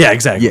kill. Yeah,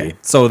 exactly. Yeah.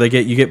 So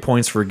you get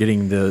points for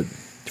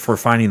for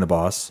finding the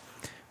boss,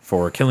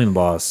 for killing the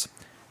boss,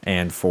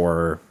 and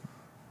for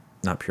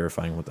not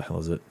purifying. What the hell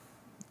is it?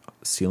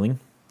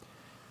 Sealing?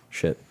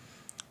 Shit.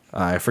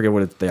 I forget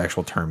what the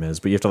actual term is,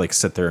 but you have to like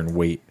sit there and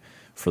wait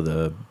for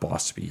the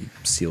boss to be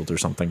sealed or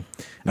something.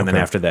 And then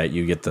Okay. after that,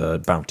 you get the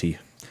bounty.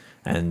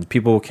 And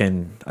people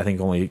can, I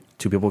think only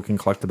 2 people can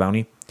collect the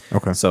bounty.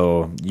 Okay.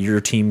 So your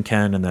team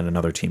can, and then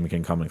another team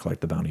can come and collect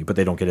the bounty. But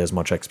they don't get as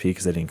much XP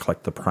because they didn't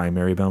collect the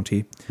primary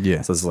bounty.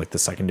 Yeah. So this is like the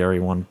secondary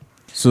one.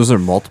 So is there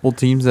multiple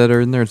teams that are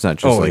in there? It's not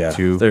just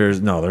two. There's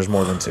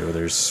more than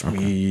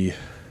 2.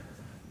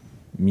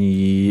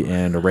 me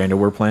and a rando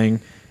were playing,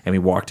 and we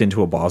walked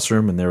into a boss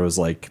room, and there was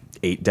like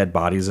 8 dead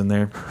bodies in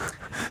there.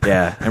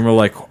 Yeah, and we're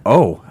like,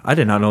 oh, I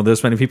did not know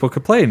this many people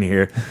could play in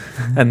here.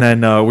 And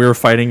then we were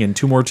fighting, and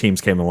 2 more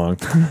teams came along.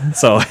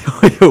 So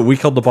we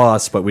killed the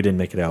boss, but we didn't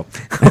make it out.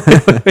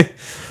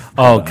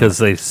 Oh, because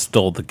they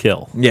stole the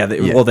kill. Yeah,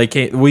 well, they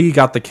came. We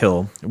got the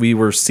kill. We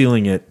were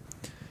sealing it.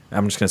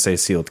 I'm just gonna say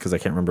sealed because I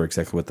can't remember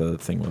exactly what the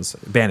thing was.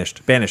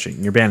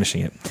 Banishing. You're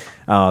banishing it.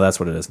 That's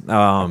what it is.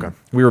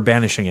 We were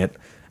banishing it,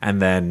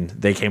 and then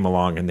they came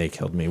along and they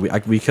killed me.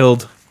 We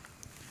killed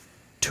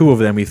 2 of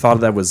them. We thought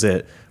that was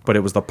it, but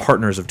it was the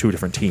partners of 2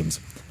 different teams.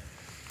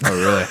 Oh,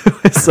 really?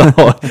 So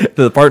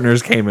the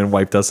partners came and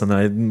wiped us,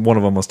 and one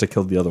of them must have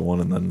killed the other one,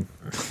 and then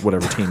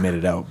whatever team made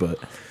it out. But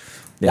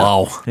yeah.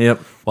 Wow.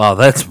 Yep. Wow,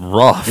 that's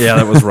rough. Yeah,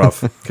 that was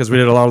rough because we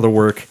did a lot of the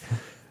work,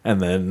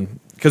 and then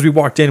because we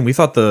walked in, we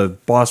thought the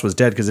boss was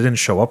dead because it didn't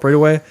show up right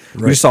away.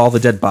 Right. We saw all the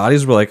dead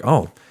bodies. We're like,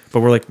 oh, but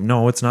we're like,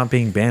 no, it's not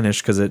being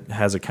banished because it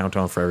has a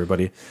countdown for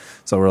everybody.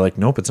 So we're like,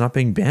 nope, it's not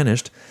being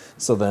banished.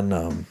 So then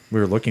we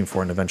were looking for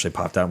it and eventually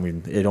popped out.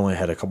 And it only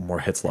had a couple more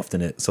hits left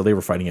in it. So they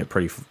were fighting it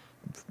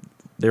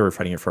They were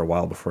fighting it for a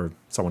while before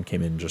someone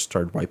came in and just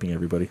started wiping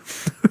everybody.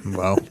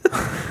 Wow.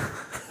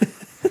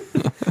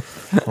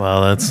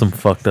 Wow, that's some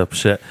fucked up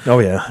shit. Oh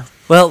yeah.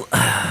 Well,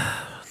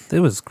 it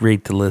was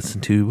great to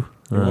listen to.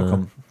 You're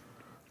welcome.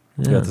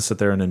 Yeah. You got to sit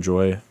there and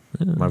enjoy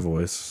my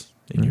voice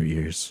in your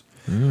ears.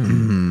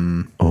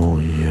 Oh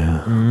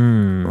yeah.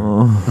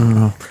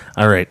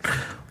 All right,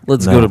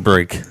 let's go to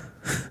break.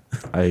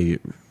 I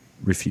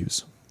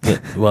refuse.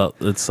 Well,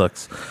 it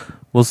sucks.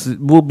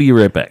 We'll be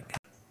right back.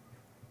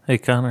 Hey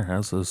Connor,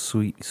 how's those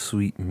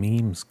sweet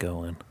memes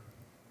going?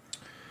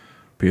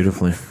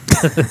 Beautifully.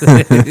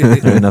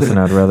 There's nothing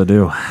I'd rather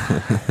do.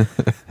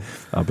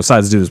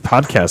 Besides do this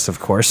podcast, of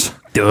course.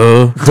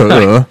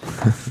 Duh.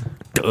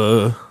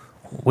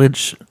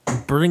 Which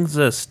brings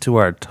us to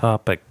our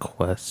topic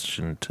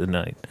question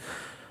tonight.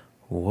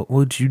 What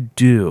would you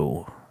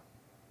do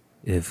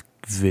if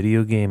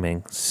video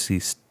gaming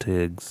ceased to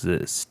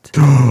exist?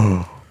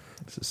 Dun,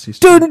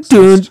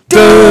 dun,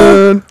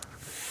 dun.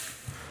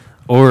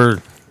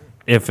 Or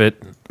if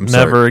it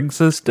never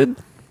existed?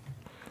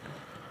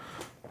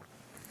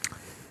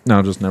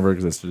 No, just never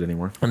existed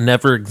anymore.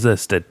 Never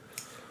existed.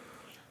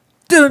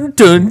 Dun,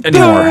 dun,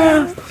 Anymore.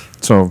 dun.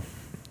 So,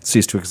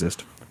 cease to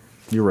exist.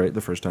 You're right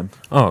the first time.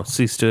 Oh,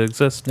 cease to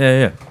exist?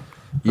 Yeah.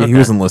 Yeah, he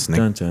wasn't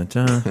listening. Dun,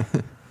 dun,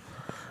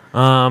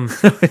 dun.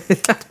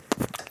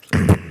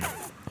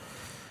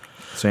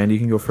 Sandy, you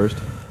can go first.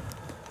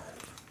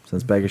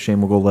 Since Bag of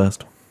Shame will go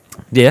last.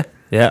 Yeah,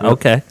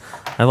 okay.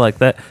 I like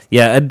that.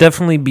 Yeah, I'd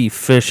definitely be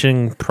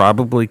fishing,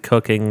 probably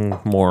cooking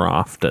more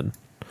often.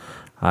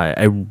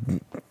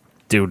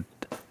 Dude,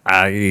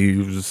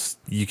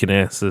 you can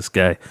ask this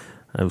guy.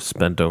 I've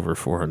spent over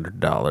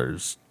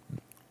 $400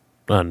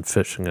 on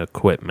fishing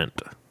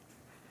equipment.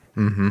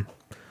 Mm-hmm.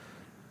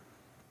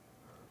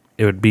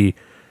 It would be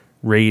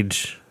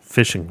Rage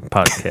Fishing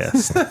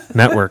Podcast,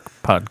 Network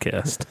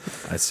Podcast.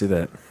 I see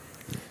that.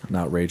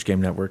 Not Rage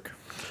Game Network.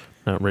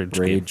 Not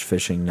Rage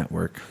Fishing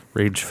Network.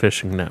 Rage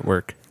Fishing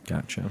Network.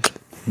 Gotcha.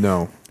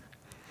 No.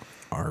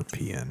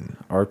 RPN.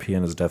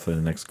 RPN is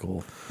definitely the next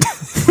goal.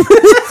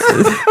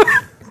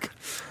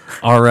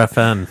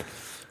 RFN.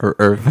 Or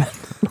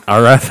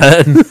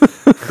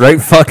RFN.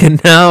 Right fucking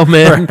now,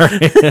 man.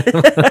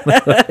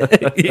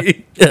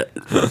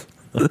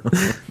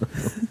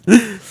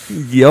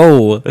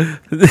 Yo.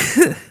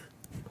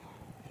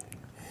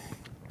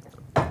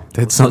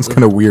 That sounds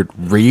kind of weird.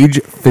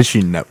 Rage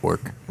Fishing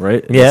Network.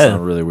 Right? It Yeah. does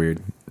sound really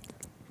weird.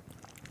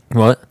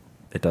 What?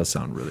 It does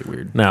sound really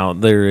weird. Now,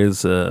 there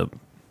is our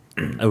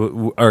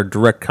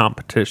direct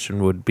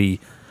competition would be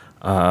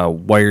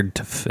Wired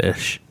to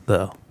Fish,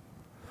 though.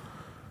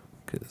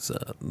 Because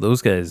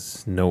those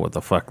guys know what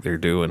the fuck they're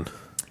doing.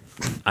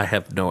 I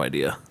have no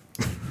idea.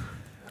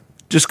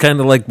 Just kind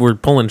of like we're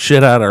pulling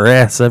shit out our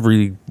ass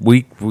every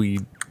week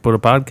we put a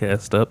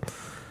podcast up.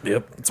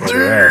 Yep. It's about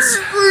your ass.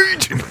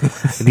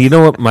 Do you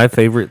know what my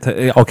favorite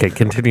thing... Okay,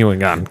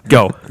 continuing on.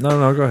 Go.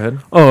 No, go ahead.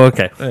 Oh,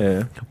 okay.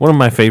 Yeah. One of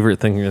my favorite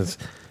things is,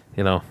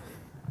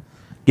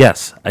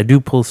 yes, I do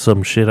pull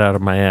some shit out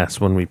of my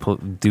ass when we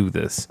do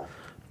this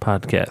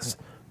podcast.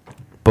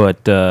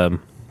 But I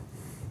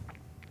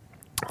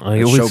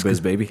always...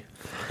 Showbiz, baby.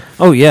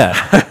 Oh,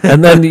 yeah.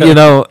 And then,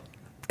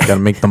 Gotta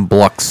make them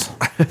blucks.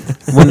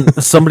 when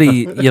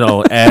somebody,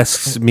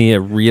 asks me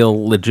a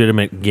real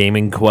legitimate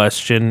gaming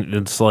question,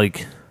 it's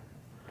like,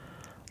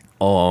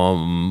 We're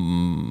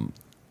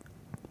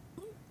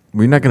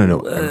not gonna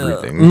know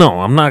everything. no,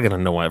 I'm not going to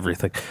know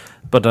everything.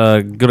 But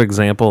a good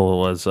example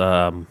was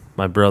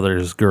my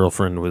brother's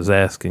girlfriend was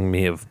asking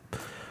me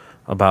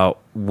about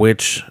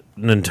which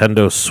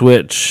Nintendo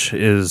Switch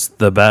is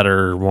the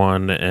better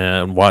one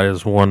and why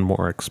is one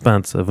more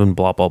expensive and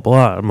blah, blah,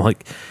 blah. I'm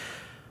like,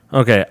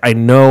 okay, I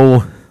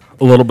know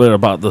a little bit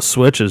about the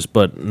Switches,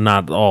 but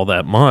not all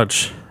that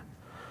much.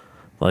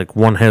 Like,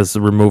 one has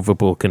the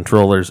removable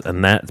controllers,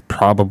 and that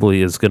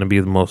probably is going to be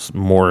the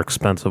more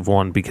expensive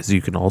one because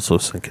you can also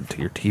sync it to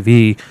your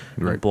TV,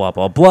 Right. blah,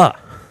 blah, blah.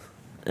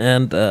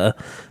 and the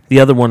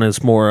other one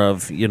is more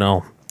of,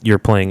 you're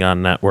playing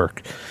on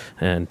network,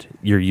 and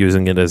you're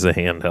using it as a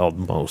handheld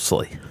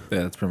mostly.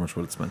 Yeah, that's pretty much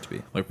what it's meant to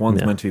be. Like one's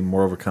Yeah. meant to be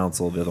more of a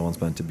console, the other one's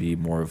meant to be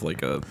more of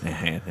like a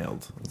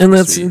handheld. And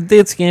that's Sweet.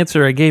 the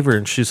answer I gave her,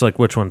 and she's like,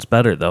 "Which one's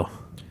better, though?"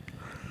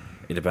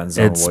 It depends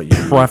on It's what you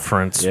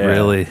preference, Yeah,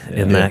 really,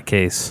 in yeah. that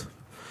case.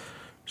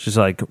 She's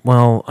like,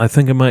 "Well, I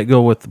think I might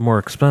go with the more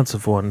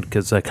expensive one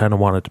because I kind of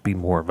want it to be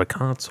more of a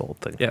console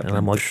thing." Yeah, and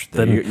I'm like,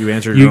 then "Then you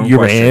answered your own you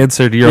question.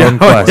 answered your own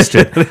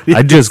question.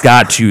 I just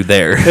got you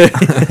there."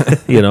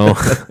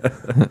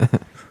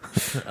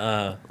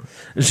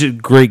 She's a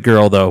great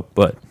girl, though.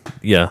 But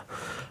yeah,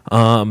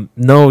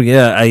 no,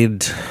 yeah,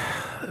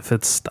 if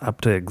it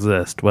stopped to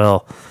exist,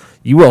 well,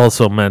 you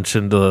also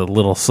mentioned a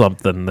little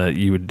something that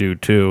you would do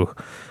too,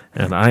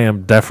 and I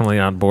am definitely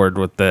on board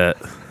with that.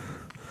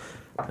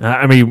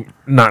 I mean,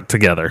 not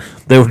together.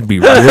 That would be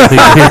really weird.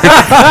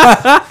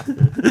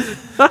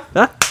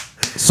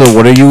 So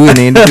what are you and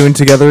Andy doing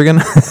together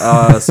again?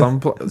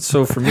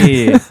 So for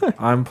me,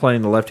 I'm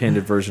playing the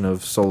left-handed version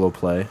of solo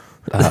play.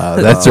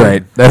 That's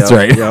right. That's Yep,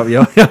 right.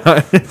 Yep.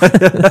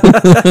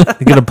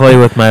 I'm gonna play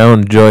with my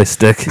own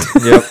joystick.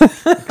 Yep.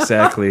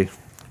 Exactly.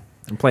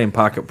 I'm playing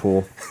pocket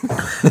pool.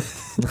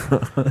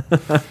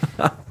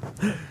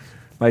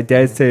 My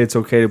dad said it's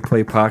okay to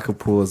play pocket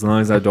pool as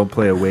long as I don't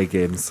play away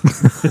games.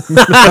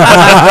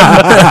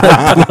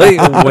 Play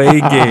away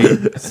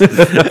games.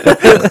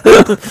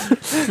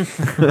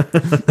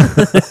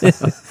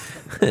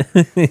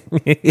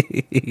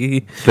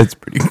 That's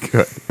pretty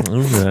good.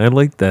 I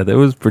like that. That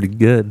was pretty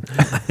good.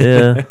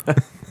 Yeah.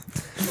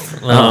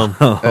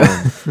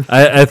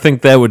 I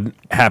think that would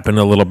happen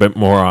a little bit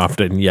more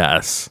often.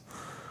 Yes.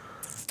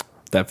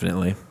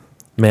 Definitely.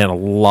 Man, a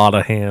lot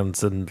of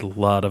hands and a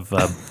lot of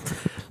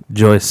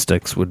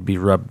joysticks would be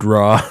rubbed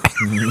raw.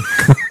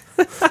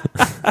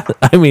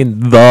 I mean,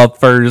 the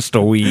first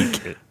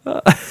week.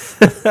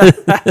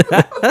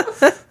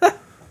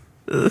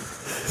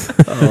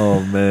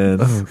 Oh man.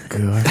 Oh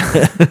god.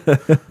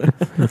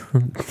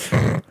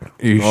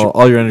 You should,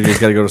 All your energy's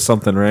got to go to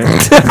something, right?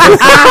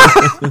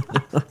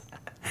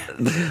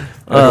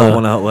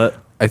 One outlet.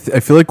 I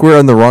feel like we're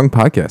on the wrong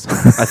podcast.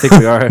 I think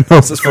we are.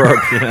 This is for our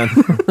PN.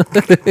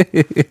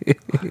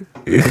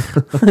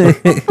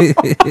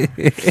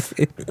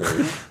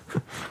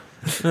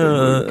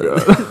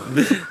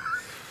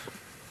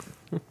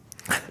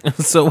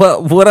 So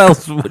what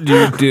else would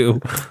you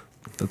do?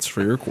 That's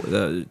for your.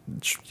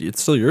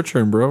 It's still your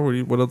turn,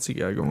 bro. What else you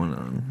got going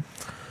on?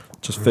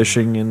 Just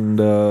fishing and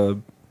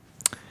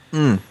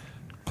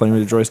playing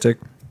with the joystick.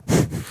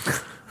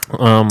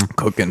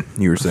 Cooking,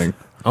 you were saying.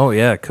 Oh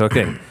yeah,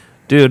 cooking,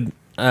 dude.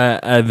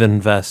 I've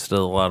invested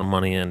a lot of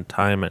money and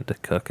time into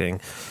cooking.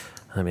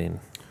 I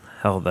mean,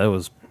 hell, that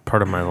was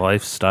part of my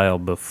lifestyle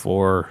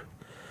before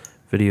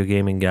video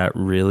gaming got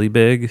really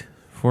big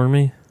for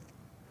me.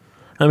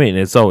 I mean,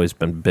 it's always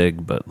been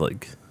big, but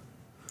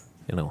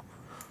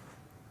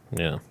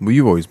yeah. Well,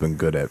 you've always been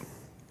good at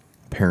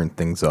pairing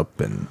things up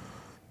and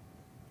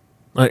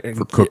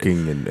for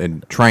cooking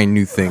and trying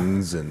new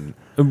things and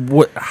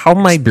How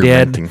my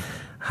experimenting.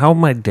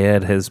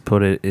 dad has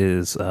put it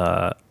is,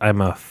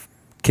 I'm a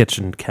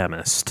kitchen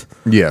chemist.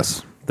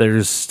 Yes.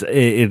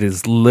 It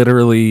is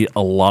literally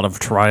a lot of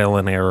trial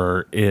and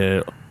error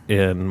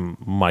in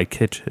my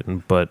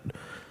kitchen, but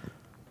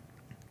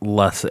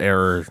less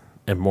error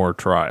and more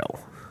trial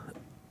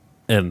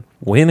and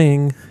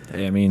winning.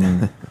 I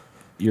mean,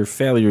 your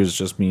failures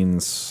just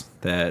means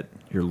that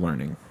you're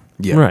learning.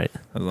 Yeah. Right.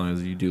 As long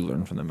as you do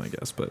learn from them, I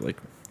guess. But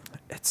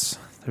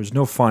there's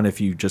no fun if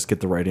you just get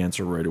the right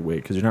answer right away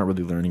because you're not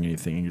really learning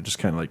anything. You're just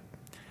kind of like,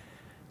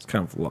 it's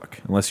kind of luck.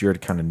 Unless you already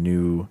kind of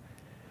knew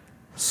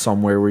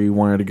somewhere where you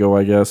wanted to go,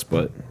 I guess.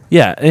 But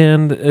Yeah,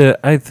 and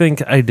I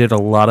think I did a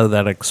lot of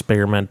that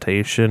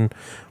experimentation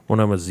when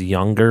I was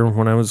younger,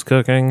 when I was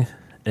cooking,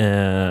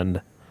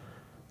 and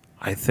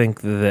I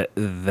think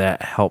that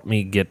helped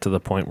me get to the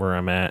point where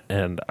I'm at,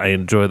 and I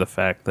enjoy the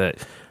fact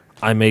that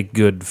I make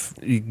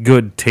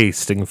good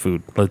tasting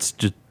food. Let's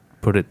just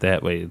put it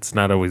that way. It's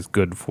not always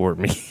good for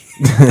me.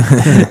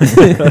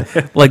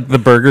 Like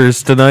the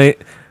burgers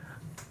tonight,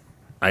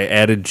 I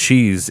added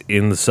cheese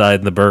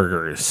inside the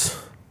burgers.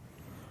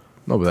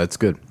 No, but that's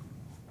good.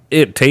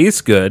 It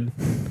tastes good,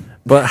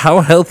 but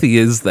how healthy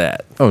is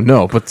that? Oh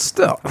no, but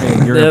still. you're gonna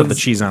put the That's-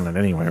 cheese on it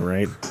anyway,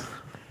 right?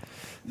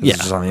 Yeah.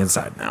 It's just on the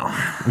inside now.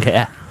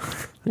 Yeah.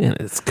 And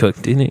it's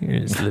cooked in here.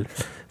 It's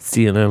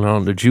seeing it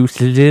on the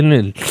juices in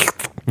it.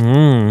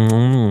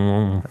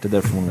 I did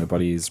that for one of my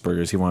buddy's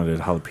burgers. He wanted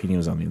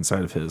jalapenos on the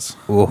inside of his.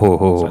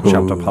 So I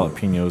chopped up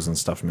jalapenos and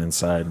stuffed them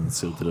inside and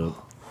sealed it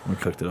up. We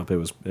cooked it up. It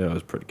was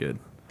pretty good.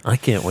 I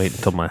can't wait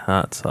until my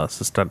hot sauce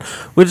is done.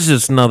 Which is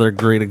just another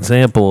great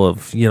example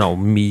of,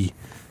 me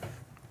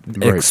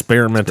Right.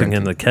 experimenting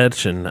in the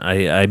kitchen.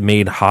 I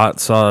made hot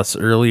sauce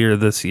earlier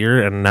this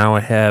year, and now I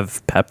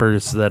have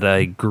peppers that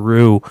I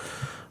grew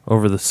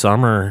over the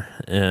summer,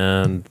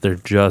 and they're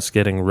just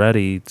getting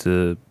ready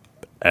to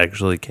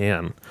actually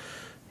can,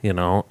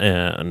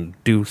 and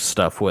do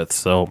stuff with.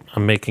 So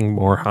I'm making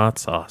more hot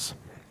sauce.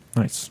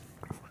 Nice.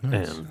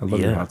 And I love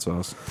your hot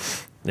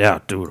sauce. Yeah,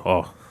 dude.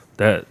 Oh,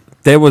 that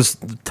was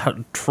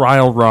the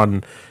trial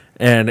run,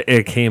 and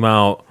it came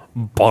out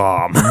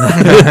bomb.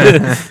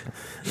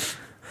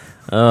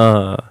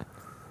 I'll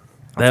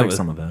that take was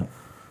some of that.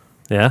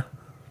 yeah.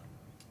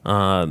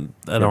 I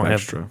don't have.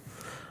 extra.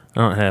 I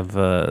don't have.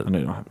 I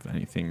don't have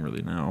anything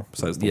really now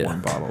besides the Yeah.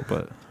 one bottle,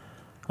 but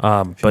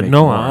But make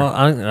no, more.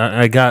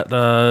 I got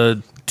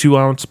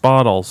 2-ounce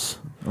bottles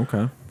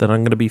okay. that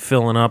I'm gonna be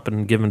filling up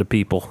and giving to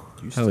people.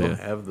 Do you Hell still yeah.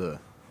 have the?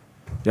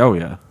 Oh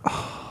yeah.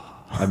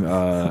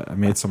 I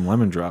made some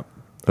lemon drop.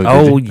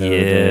 Oh did you?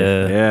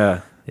 yeah,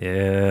 Yeah. I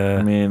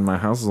yeah. mean, my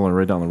house is only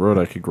right down the road.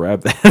 I could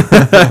grab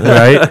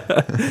that.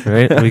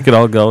 right. We could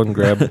all go and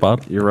grab a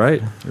bottle. You're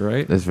right. You're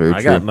right. That's very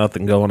I true. got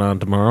nothing going on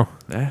tomorrow.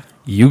 Yeah.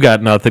 You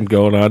got nothing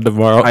going on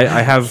tomorrow.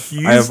 I have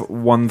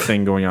one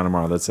thing going on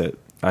tomorrow. That's it.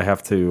 I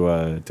have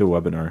to do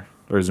a webinar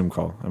or a Zoom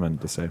call. I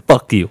meant to say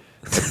Fuck you.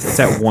 it's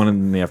at 1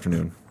 in the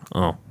afternoon.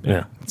 Oh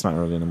yeah. It's not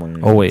early in the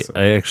morning. Oh wait, so-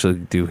 I actually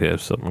do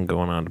have something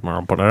going on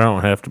tomorrow, but I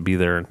don't have to be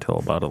there until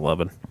about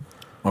 11,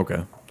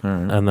 Okay. All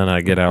right. and then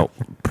I get out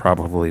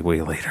probably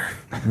way later.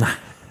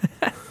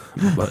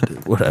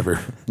 But whatever.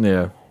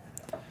 Yeah.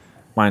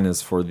 Mine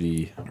is for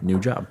the new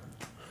job.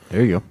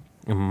 There you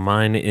go.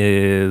 Mine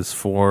is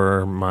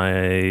for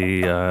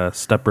my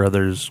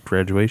stepbrother's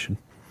graduation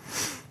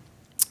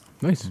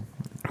Nice.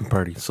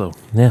 party. So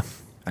yeah,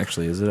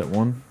 Actually, is it at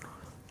 1?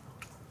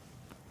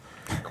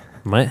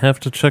 might have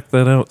to check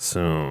that out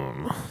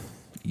soon.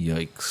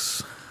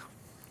 Yikes.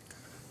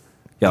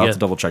 Yeah, I'll have Yeah. to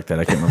double check that.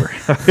 I can't remember.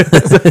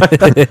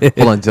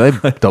 Hold on,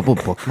 did I double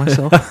book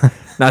myself?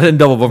 No, I didn't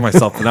double book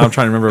myself, but now I'm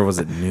trying to remember, was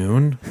it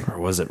noon or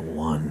was it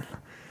 1?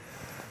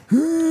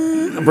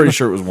 I'm pretty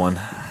sure it was 1.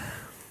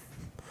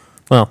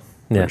 Well,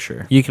 yeah, Pretty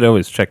sure. you could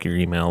always check your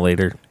email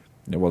later.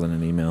 It wasn't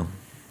an email.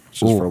 It's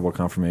just Ooh. verbal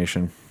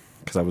confirmation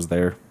because I was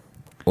there.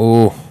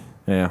 Oh,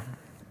 Yeah.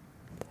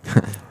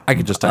 I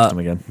could just text him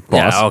again.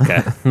 yeah,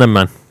 okay. Never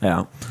mind.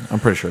 Yeah. I'm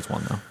pretty sure it's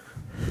 1, though.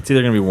 It's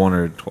either going to be 1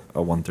 or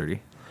 1:30.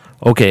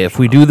 Okay, if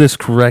we do this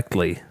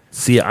correctly,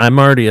 see, I'm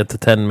already at the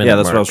 10-minute. Yeah,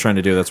 that's mark. what I was trying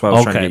to do. That's why I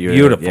was trying to Okay, get you.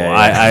 beautiful. Yeah,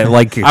 yeah. I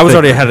like your. I was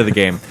already thinking. ahead of the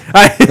game.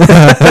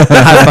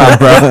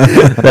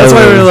 bro. That's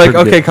why we were like,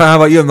 okay, Kyle, how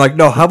about you? I'm like,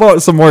 no, how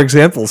about some more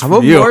examples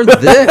from you? of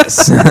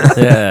this?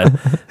 Yeah,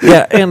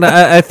 yeah, and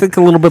I think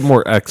a little bit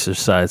more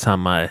exercise on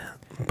my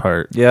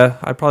part. Yeah,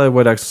 I probably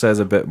would exercise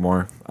a bit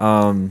more.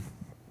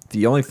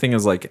 The only thing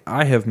is, like,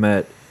 I have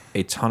met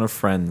a ton of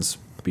friends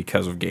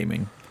because of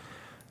gaming.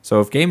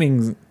 So if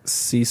gaming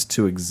ceased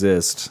to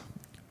exist,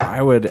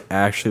 I would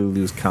actually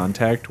lose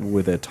contact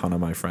with a ton of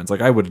my friends.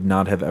 Like, I would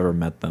not have ever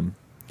met them.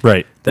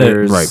 Right.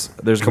 There's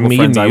a couple Me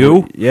friends and I you?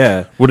 would,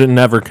 yeah. Would have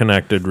never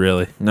connected,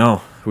 really.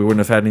 No, we wouldn't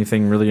have had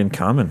anything really in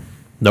common.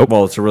 Nope.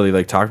 Well, to really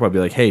like talk about, be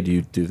like, hey, do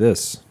you do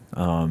this?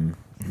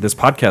 This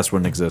podcast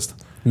wouldn't exist.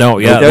 No,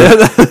 yeah.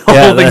 The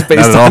whole thing's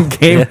based not at on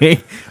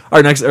gaming.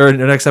 Our next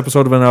episode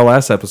would have been our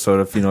last episode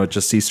if it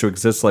just ceased to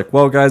exist. Like,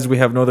 well, guys, we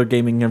have no other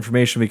gaming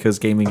information because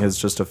gaming has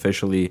just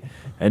officially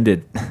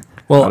ended.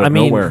 Well, out of I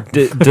mean, nowhere.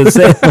 does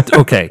that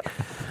okay?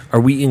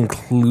 Are we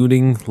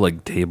including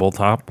like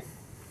tabletop?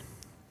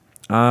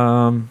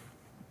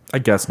 I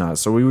guess not.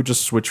 So we would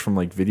just switch from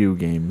like video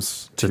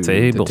games To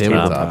tabletop.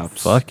 tabletop.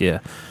 Fuck yeah.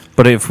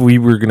 But if we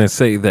were gonna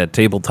say that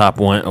tabletop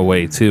went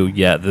away too,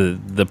 yeah,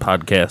 the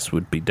podcast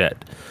would be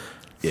dead.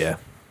 Yeah.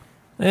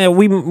 Yeah,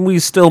 we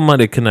still might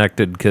have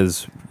connected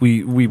because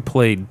we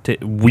played.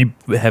 We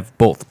have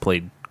both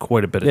played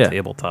quite a bit of Yeah.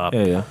 tabletop.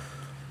 Yeah.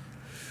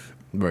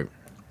 Right.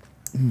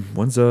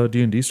 When's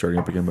D&D starting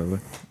up again, by the way?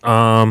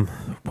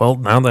 Well,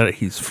 now that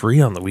he's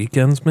free on the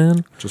weekends,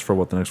 man. Just for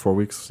what, the next 4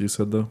 weeks, you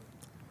said, though?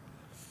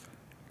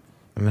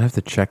 I'm gonna have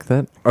to check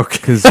that. Okay.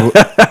 Because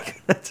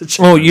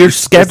Oh, your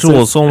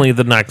schedule is only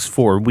the next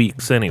 4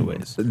 weeks,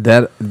 anyways.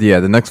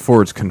 the next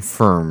 4 is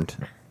confirmed.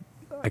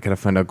 I gotta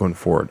find out going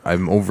forward.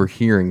 I'm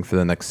overhearing for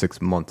the next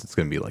 6 months it's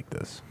gonna be like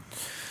this.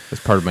 As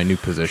part of my new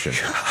position.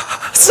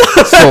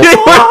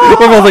 We're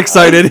both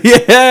excited.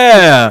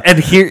 Yeah. And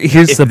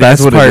here's the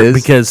that's best what it part is.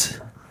 because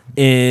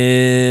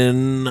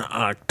in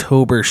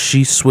October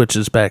she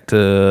switches back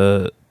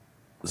to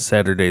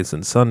Saturdays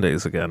and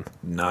Sundays again.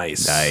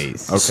 Nice.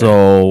 Nice. Okay.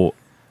 So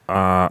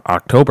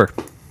October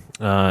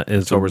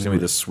is So where's going to be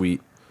the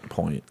sweet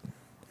point?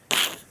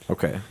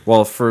 Okay.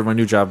 Well, for my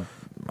new job,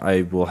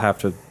 I will have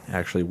to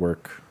actually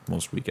work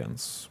most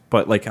weekends.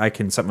 But, like, I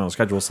can set my own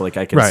schedule, so, like,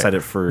 I can Right. set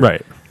it for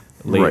right.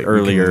 Right, we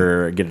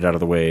earlier, get it out of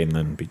the way, and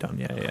then be done.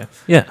 Yeah.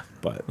 Yeah.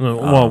 But,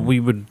 Well, we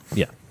would.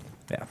 Yeah.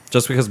 yeah.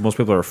 Just because most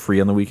people are free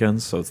on the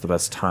weekends, so it's the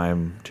best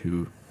time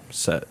to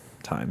set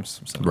times.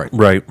 So. Right.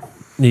 Right.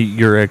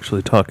 You're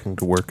actually talking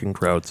to working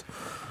crowds.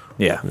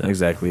 Yeah,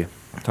 exactly.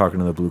 Talking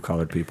to the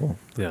blue-collared people.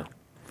 Yeah.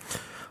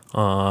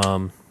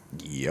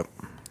 Yep.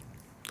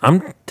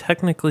 I'm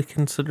technically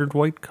considered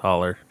white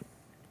collar.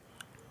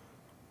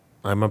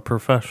 I'm a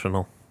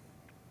professional.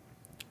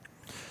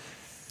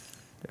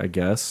 I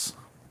guess.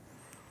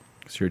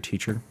 Because you're a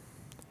teacher.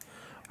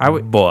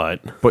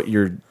 But But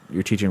you're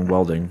teaching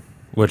welding.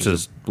 which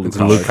is blue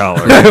blue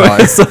collar.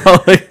 collar. so,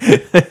 like,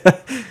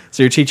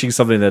 So you're teaching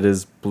something that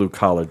is blue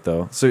collared,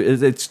 though. So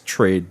it's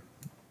trade.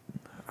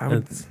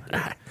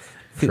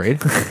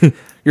 Trade?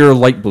 You're a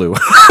light blue.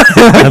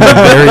 I'm a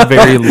very,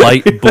 very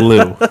light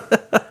blue.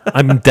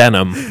 I'm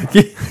denim.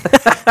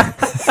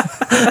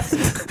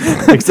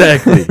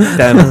 Exactly.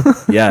 Denim.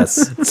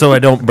 Yes. So I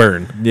don't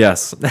burn.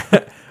 Yes.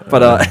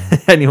 But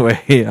anyway,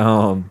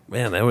 Man,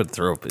 that would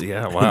throw.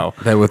 Yeah, wow.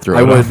 That would throw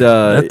I it would. off.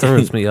 That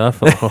throws me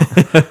off a little.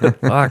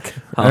 Fuck.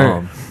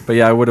 But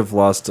yeah, I would have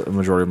lost a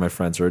majority of my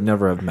friends, or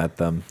never have met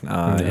them.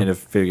 And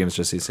if video games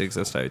just ceased to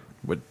exist, I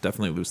would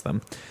definitely lose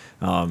them.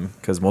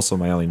 Because most of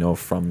them I only know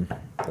from,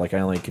 like, I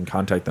only can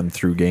contact them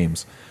through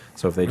games.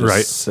 So if they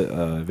just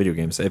video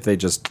games, if they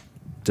just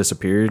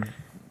disappeared,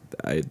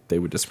 they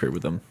would disappear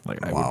with them.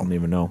 Like I wouldn't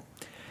even know.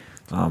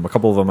 A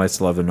couple of them I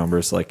still have their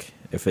numbers. Like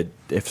if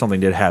something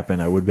did happen,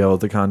 I would be able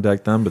to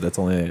contact them, but that's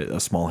only a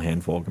small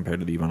handful compared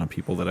to the amount of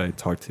people that I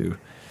talked to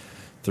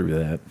through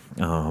that.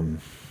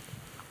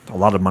 A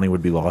lot of money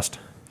would be lost.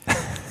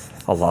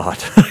 A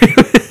lot.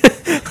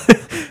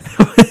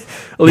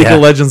 League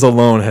of Legends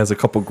alone has a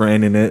couple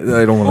grand in it.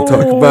 I don't want to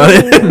talk about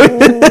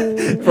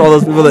it. For all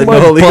those people that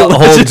know League of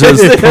Legends,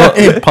 just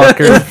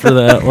puckered for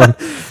that one.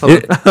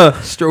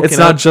 It's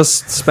not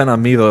just spent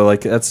on me though. Like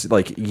that's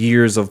like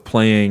years of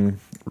playing,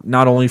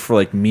 not only for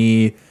like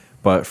me,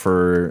 but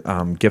for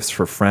gifts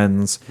for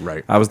friends.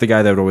 Right. I was the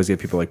guy that would always give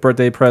people like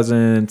birthday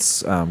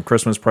presents,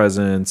 Christmas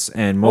presents,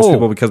 and most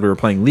people, because we were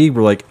playing League,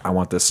 were like, "I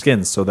want this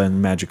skin." So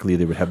then magically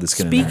they would have the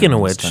skin. Speaking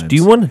of which, do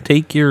you want to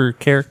take your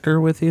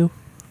character with you?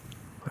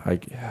 I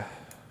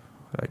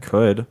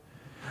could.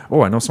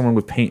 Oh, I know someone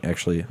with paint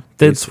actually.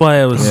 That's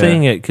why I was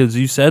saying it, because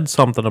you said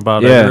something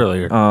about it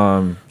earlier.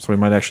 So we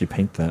might actually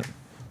paint that.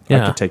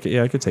 Yeah. I could take it.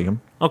 Yeah, I could take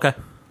him. Okay.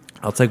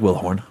 I'll take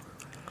Wilhorn.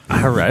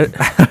 All right.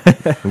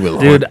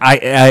 Dude,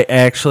 I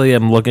actually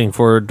am looking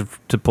forward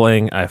to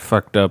playing. I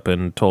fucked up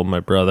and told my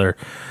brother.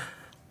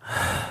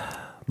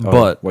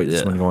 But wait,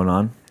 something going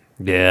on?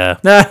 Yeah.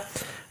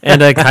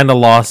 And I kind of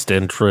lost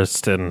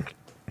interest, and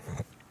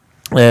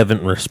I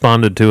haven't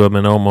responded to him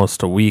in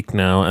almost a week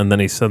now. And then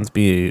he sends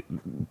me,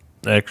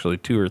 actually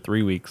 2 or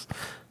 3 weeks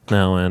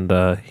now, and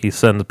he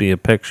sends me a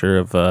picture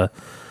of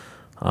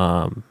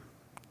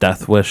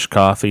Death Wish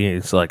coffee.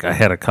 He's like, I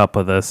had a cup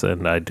of this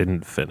and I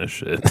didn't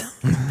finish it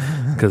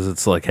because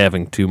it's like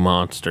having 2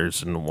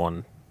 monsters in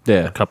one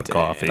cup of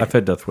coffee. I've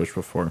had Death Wish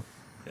before.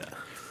 Yeah.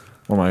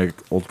 One of my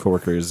old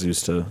coworkers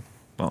used to,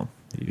 well,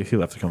 he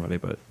left the company,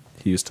 but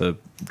he used to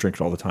drink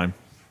it all the time.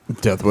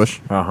 Death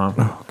Wish? Uh-huh.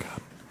 Oh, God.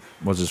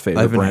 Was his I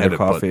favorite haven't brand had of it,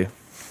 but coffee.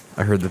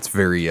 I heard that's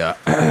very, yeah.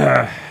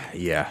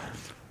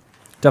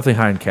 Definitely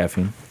high in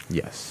caffeine.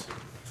 Yes.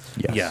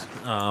 Yes. Yeah.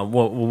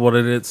 What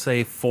did it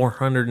say?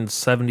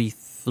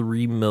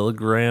 473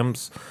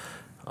 milligrams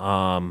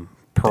per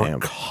Damn.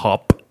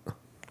 cup.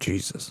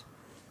 Jesus.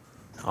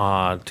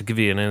 To give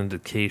you an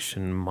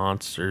indication,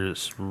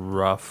 Monster's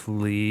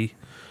roughly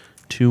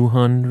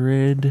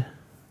 200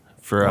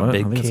 for a I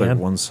big think can. it's like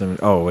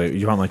 170. Oh, wait,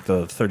 you want like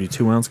the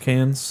 32-ounce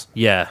cans?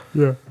 Yeah.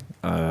 Yeah.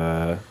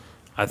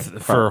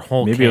 For a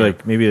whole maybe can.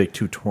 maybe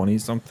 220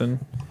 something.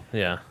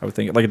 Yeah. I would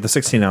think like the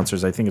 16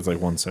 ounces. I think it's like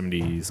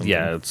 170 something.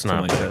 Yeah, it's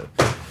not like that.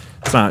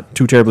 It's not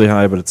too terribly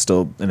high, but it's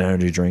still an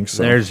energy drink.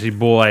 So. There's your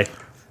boy.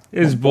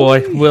 His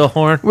boy, Will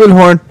Horn.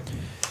 Wilhorn.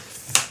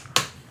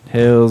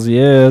 Hells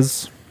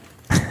yes.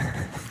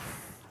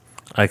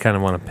 I kind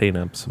of want to paint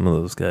up some of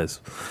those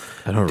guys.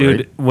 I don't Dude,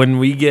 right? when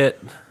we get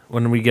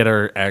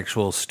our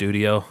actual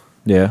studio,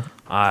 Yeah.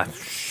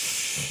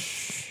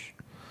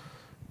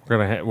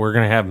 we're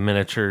gonna have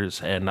miniatures,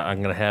 and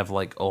I'm gonna have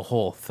like a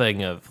whole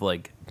thing of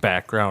like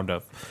background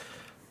of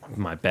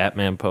my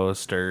Batman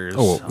posters.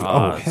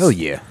 Oh, hell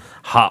yeah.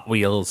 Hot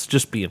Wheels,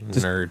 just being a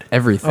nerd.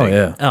 Everything. Oh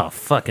yeah. Oh,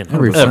 fucking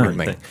Everything.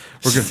 everything.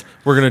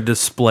 We're gonna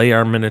display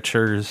our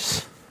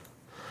miniatures.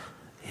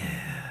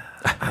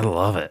 Yeah, I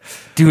love it,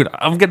 dude.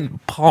 I'm getting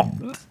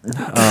pumped.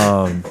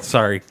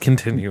 Sorry,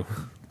 continue.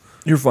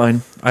 You're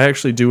fine. I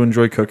actually do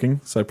enjoy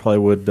cooking, so I probably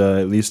would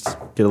at least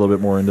get a little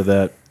bit more into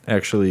that.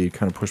 Actually,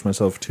 kind of push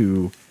myself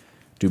to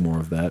do more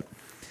of that.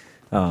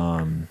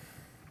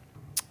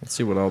 Let's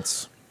see what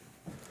else.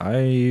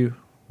 I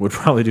would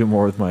probably do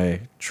more with my.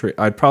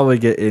 I'd probably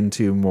get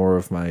into more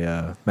of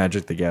my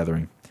Magic the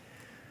Gathering.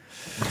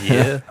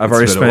 Yeah, I've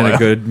already been a spent a while.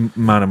 good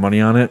amount of money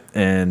on it,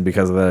 and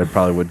because of that, I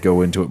probably would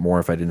go into it more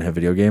if I didn't have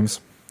video games.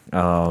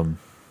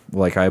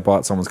 Like I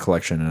bought someone's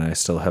collection, and I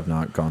still have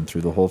not gone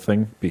through the whole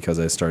thing because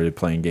I started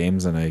playing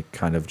games, and I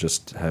kind of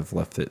just have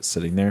left it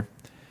sitting there.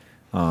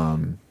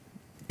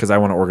 Because I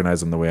want to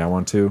organize them the way I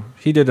want to.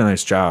 He did a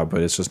nice job,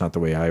 but it's just not the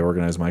way I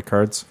organize my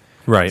cards.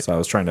 right. So I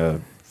was trying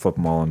to flip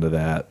them all into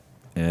that,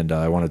 and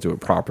I want to do it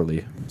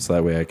properly, so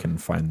that way I can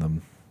find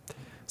them.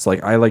 So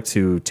like I like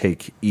to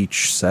take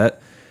each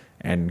set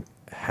and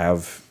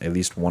have at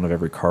least one of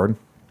every card,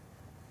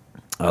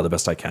 the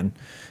best I can.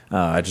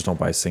 I just don't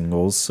buy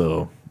singles,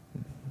 so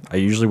I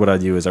usually what I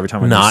do is every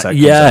time a new Not set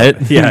yet.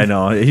 comes out, yeah, I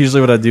know.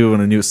 Usually what I do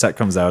when a new set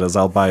comes out is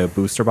I'll buy a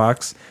booster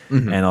box,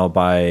 and I'll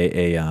buy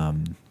a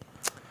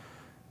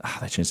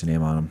they changed the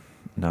name on them.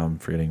 Now I'm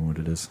forgetting what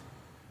it is.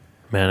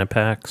 Mana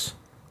packs.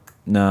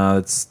 No,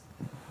 it's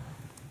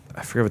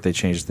I forget what they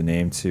changed the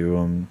name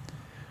to.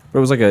 But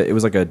it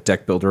was like a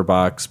deck builder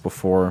box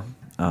before.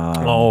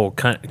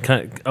 Okay.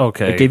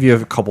 It gave you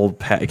a couple.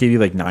 It gave you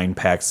like 9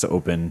 packs to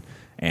open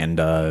and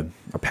a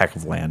pack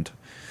of land.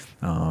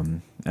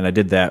 And I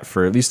did that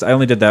for at least. I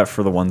only did that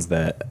for the ones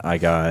that I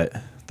got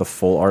the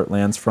full art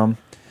lands from,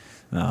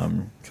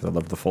 because I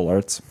love the full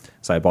arts.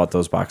 So I bought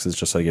those boxes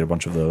just so I get a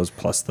bunch of those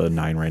plus the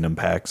 9 random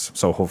packs.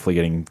 So hopefully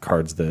getting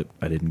cards that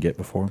I didn't get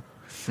before.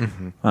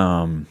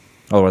 Mm-hmm.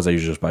 Otherwise, I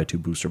usually just buy 2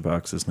 booster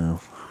boxes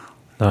now.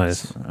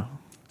 Nice.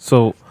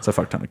 So it's a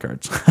fuck ton of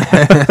cards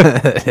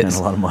and a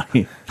lot of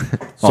money.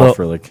 All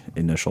for like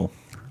initial.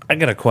 I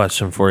got a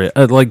question for you.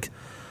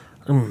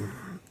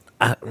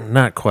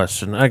 Not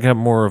question. I got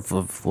more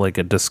of like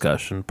a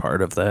discussion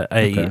part of that.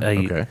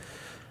 Okay.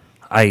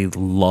 I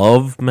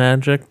love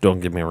Magic.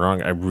 Don't get me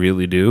wrong. I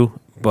really do.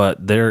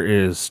 But there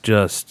is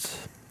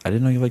just. I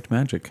didn't know you liked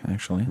Magic.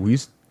 Actually, we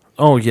used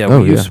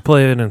to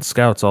play it in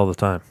Scouts all the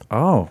time.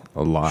 Oh,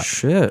 a lot.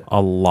 Shit,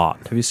 a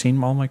lot. Have you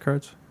seen all my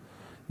cards?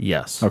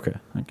 Yes. Okay.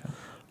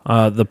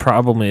 The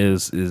problem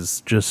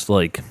is just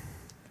like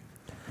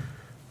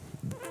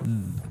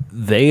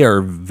they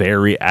are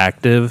very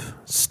active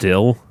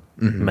still.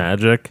 Mm-hmm.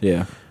 Magic.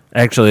 Yeah.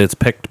 Actually, it's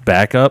picked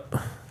back up.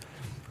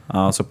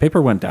 So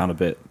paper went down a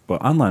bit,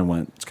 but online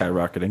went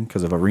skyrocketing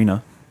because of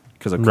Arena,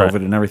 because of COVID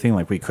and everything.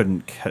 Like we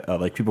couldn't,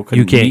 people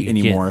couldn't meet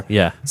anymore.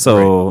 Yeah.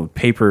 So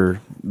paper,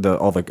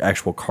 all the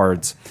actual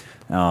cards,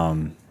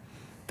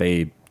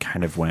 they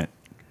kind of went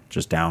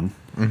just down.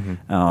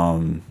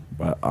 Mm-hmm.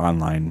 But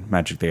online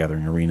Magic the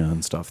Gathering Arena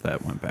and stuff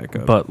that went back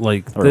up. But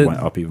like, it went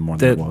up even more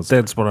than it was.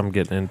 That's what I'm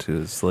getting into.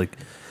 Is like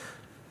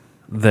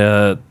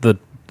the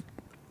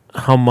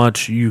how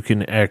much you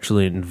can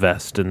actually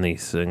invest in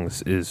these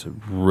things is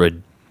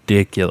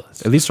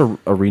ridiculous. At least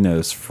Arena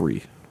is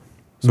free.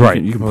 So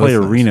right. You can play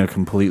Arena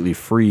completely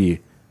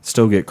free,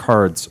 still get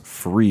cards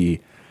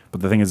free. But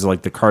the thing is,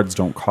 like, the cards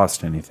don't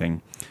cost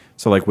anything.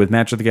 So, like, with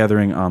Magic the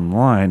Gathering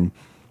Online,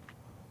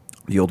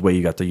 the old way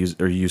you got to use,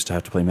 or you used to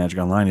have to play Magic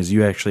Online, is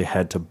you actually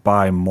had to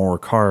buy more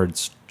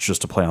cards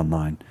just to play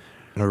online.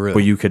 Oh, really?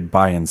 But you could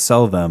buy and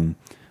sell them,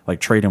 like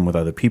trade them with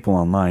other people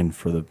online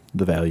for the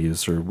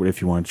values, or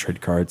if you wanted to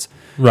trade cards.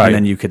 Right. And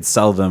then you could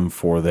sell them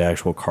for the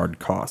actual card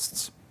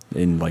costs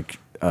in, like,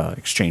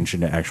 exchange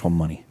into actual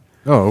money.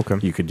 Oh, okay.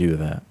 You could do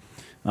that.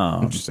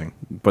 Interesting.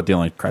 But the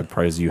only crap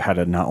part is you had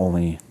to not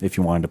only, if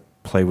you wanted to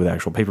play with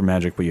actual paper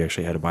Magic, but you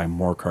actually had to buy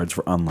more cards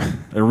for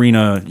online.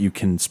 Arena, you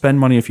can spend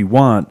money if you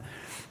want.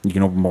 You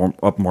can open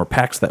up more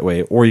packs that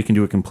way, or you can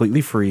do it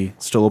completely free,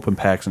 still open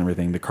packs and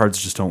everything. The cards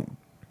just don't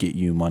get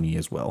you money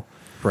as well.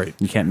 Right.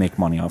 You can't make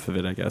money off of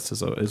it, I guess,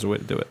 is a way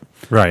to do it.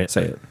 Right.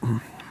 Say it.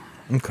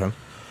 Okay.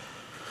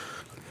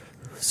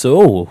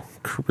 So,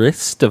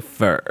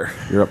 Christopher.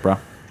 You're up, bro.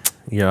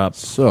 You're up.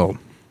 So,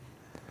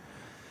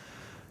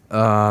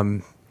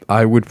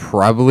 I would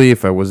probably,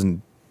 if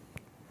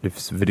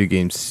video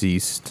games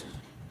ceased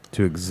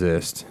to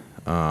exist,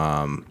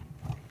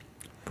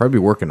 probably be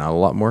working out a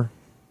lot more.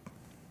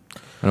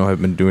 I know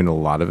I've been doing a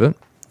lot of it.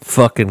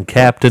 Fucking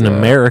Captain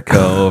America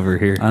over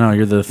here. I know,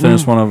 you're the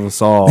thinnest one of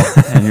us all.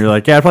 And you're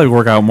like, yeah, I'd probably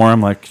work out more. I'm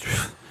like,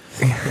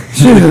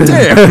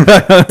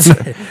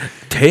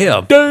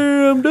 damn,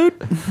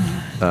 dude.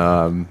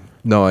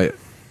 No,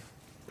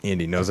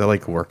 Andy knows I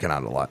like working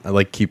out a lot. I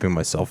like keeping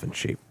myself in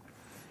shape.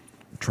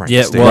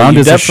 Round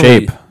is a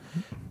shape.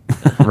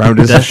 Round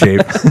is a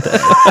shape.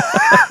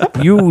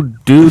 You,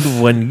 dude,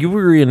 when you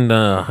were in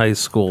high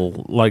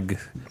school, like,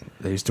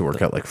 I used to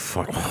work out like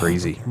fucking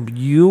crazy.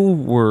 You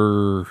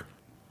were,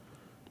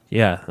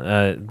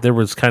 there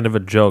was kind of a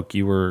joke.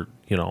 You were,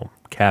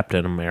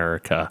 Captain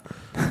America.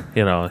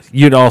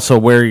 You'd also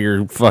wear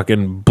your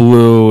fucking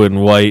blue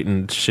and white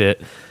and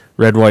shit,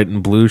 red, white,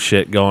 and blue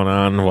shit going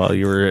on while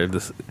you were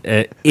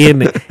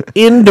in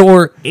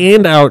indoor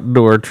and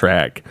outdoor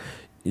track.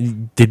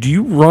 Did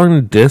you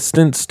run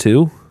distance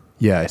too?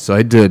 Yeah, so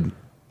I did.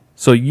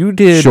 So you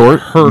did short,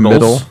 hurdles,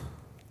 middle,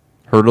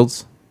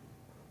 hurdles,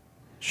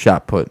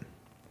 shot put,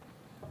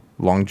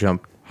 long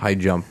jump, high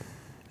jump,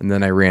 and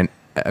then I've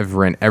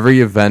ran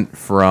every event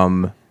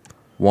from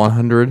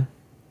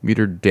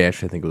 100-meter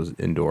dash, I think it was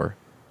indoor,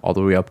 all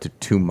the way up to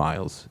 2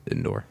 miles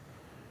indoor.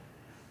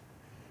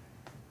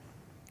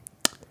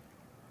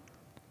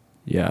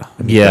 Yeah.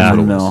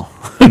 No.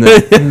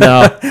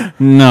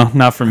 No,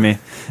 not for me.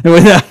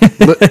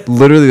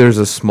 Literally, there's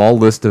a small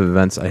list of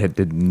events I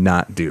did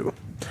not do.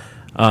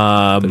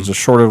 There's a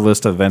shorter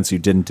list of events you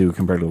didn't do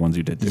compared to the ones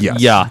you did do. Yes,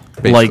 yeah,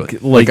 basically.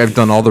 Like I've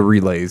done all the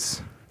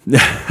relays.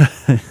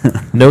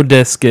 No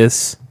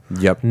discus.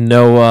 Yep.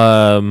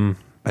 No.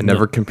 I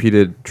never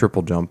competed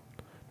triple jump.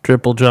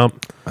 Triple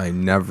jump.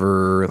 I'm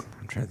trying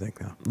to think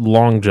now.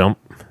 Long jump.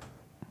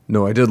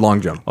 No, I did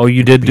long jump. Oh,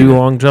 you did do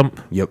long jump?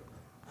 Yep.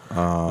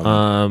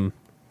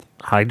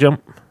 High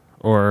jump?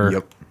 Or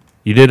Yep.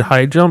 You did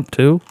high jump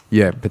too?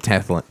 Yeah,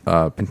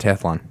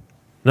 pentathlon.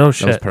 No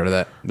shit. That was part of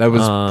that.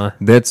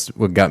 That's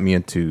what got me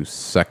into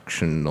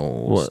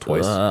sectionals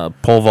twice.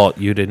 Pole vault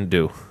you didn't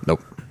do.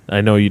 Nope.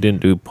 I know you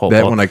didn't do pole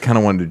That vault. one I kind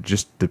of wanted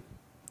just to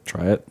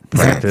Try it.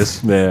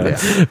 Practice.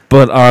 Yeah.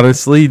 But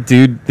honestly,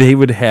 dude, they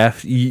would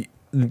have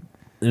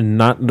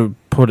not to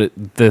put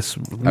it this,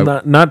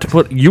 not to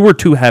put. You were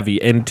too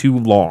heavy and too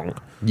long.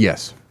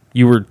 Yes.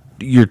 You're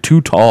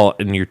too tall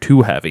and you're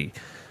too heavy.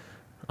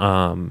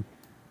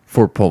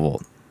 For pole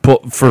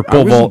vault. For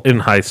pole vault in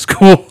high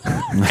school.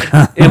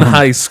 In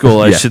high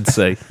school, I should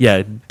say.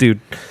 Yeah, dude.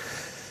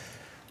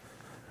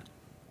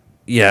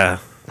 Yeah.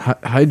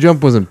 High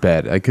jump wasn't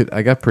bad. I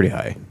got pretty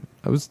high.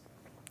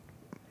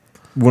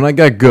 When I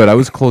got good, I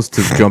was close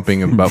to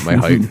jumping about my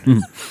height.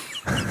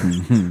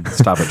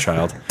 Stop it,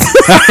 child.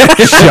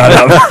 Shut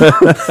up.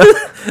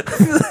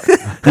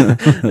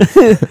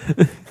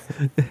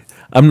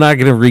 I'm not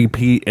going to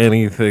repeat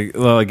anything.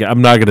 Like,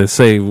 I'm not going to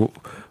say what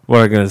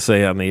I'm going to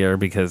say on the air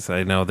because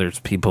I know there's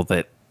people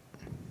that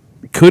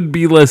could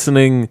be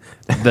listening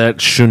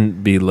that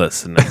shouldn't be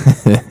listening.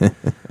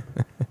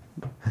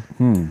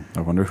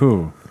 I wonder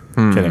who.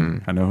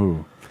 Kidding. I know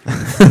who.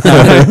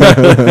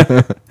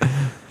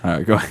 All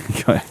right, go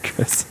ahead,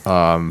 Chris.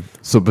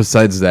 So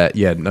besides that,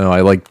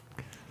 I like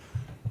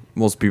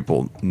most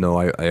people know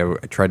I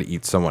try to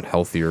eat somewhat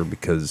healthier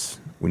because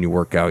when you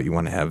work out, you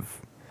want to have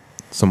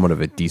somewhat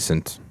of a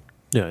decent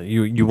Yeah,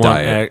 you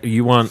diet. want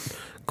you want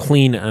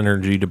clean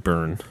energy to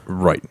burn.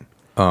 Right.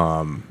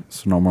 So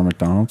no more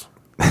McDonald's?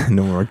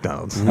 No more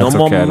McDonald's. No That's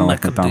more okay, I don't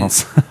like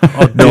McDonald's.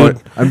 McDonald's. No,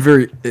 I'm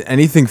very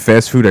anything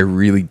fast food. I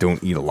really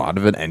don't eat a lot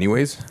of it,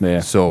 anyways. Yeah.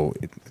 So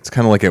it's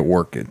kind of like at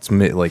work. It's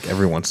like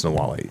every once in a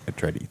while I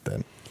try to eat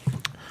that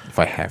if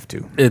I have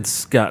to.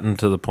 It's gotten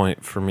to the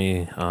point for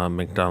me.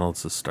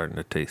 McDonald's is starting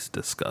to taste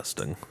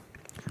disgusting.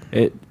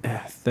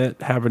 That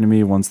happened to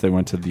me once they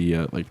went to the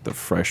like the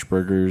fresh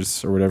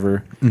burgers or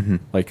whatever.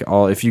 Like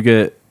if you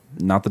get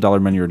not the dollar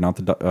menu or not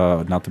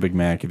the Big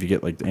Mac, if you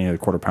get like any of the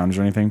quarter pounders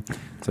or anything,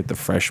 it's like the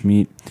fresh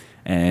meat.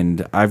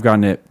 And I've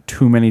gotten it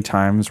too many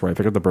times where I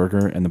pick up the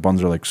burger and the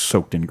buns are like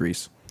soaked in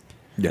grease.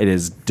 Yeah. It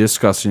is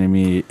disgusting to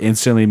me.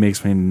 Instantly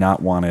makes me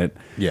not want it.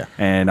 Yeah.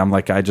 And I'm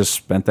like, I just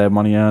spent that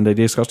money on a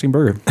disgusting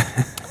burger.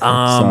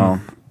 Yeah,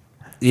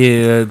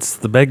 it's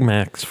the Big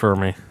Macs for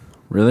me.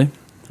 Really?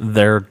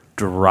 They're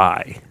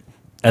dry,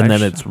 and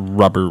then it's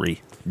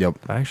rubbery. Yep.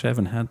 I actually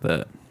haven't had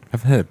that.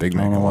 I've had a Big I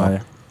Mac don't in know a while.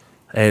 why.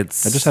 I I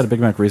just had a Big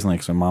Mac recently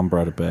because my mom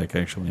brought it back,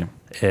 actually.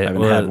 I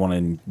haven't had one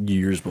in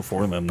years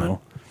before then,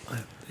 though.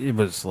 It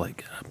was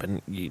like I've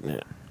been eating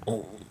it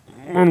a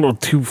little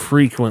too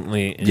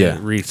frequently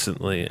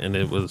recently, and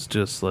it was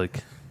just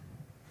like.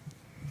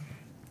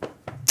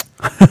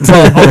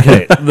 Well,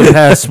 okay, the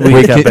past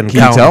week I've been can you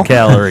counting tell?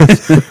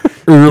 calories.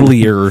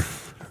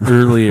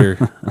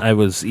 Earlier, I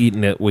was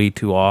eating it way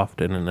too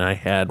often, and I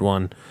had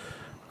one.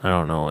 I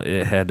don't know.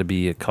 It had to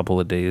be a couple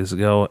of days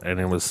ago, and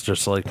it was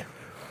just like,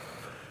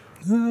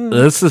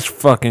 this is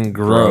fucking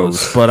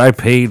gross. But I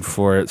paid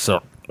for it,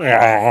 so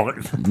Yeah.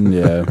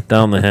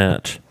 down the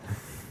hatch.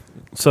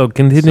 So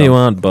continue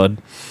on, bud.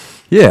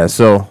 Yeah,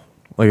 so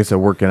like I said,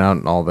 working out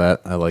and all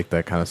that, I like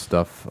that kind of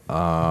stuff.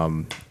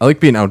 I like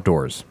being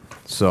outdoors.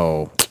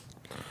 So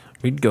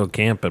We'd go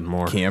camping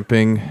more.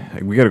 camping,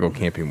 we got to go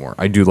camping more.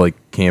 I do like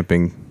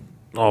camping.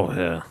 Oh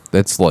yeah.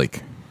 That's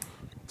like,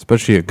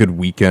 especially a good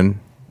weekend.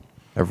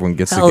 Everyone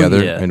gets Hell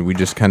together yeah. and we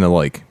just kind of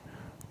like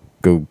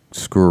go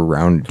screw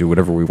around and do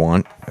whatever we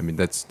want. I mean,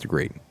 that's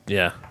great.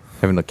 Yeah.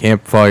 Having a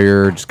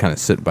campfire, just kind of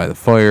sitting by the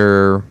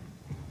fire,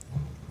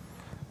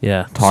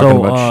 Yeah. talking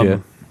about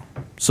shit.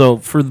 So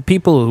for the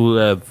people who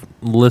have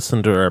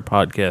listened to our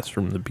podcast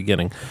from the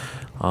beginning,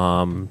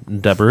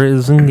 Deborah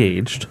is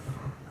engaged.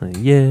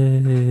 Yay.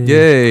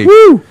 Yay!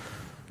 Woo!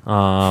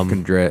 But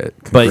Congrats.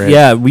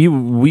 yeah,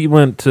 we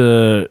went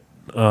to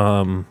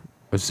I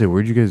was say,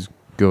 where'd you guys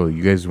go?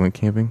 You guys went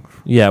camping?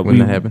 yeah, When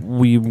that happened?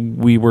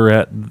 we were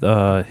at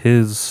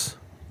his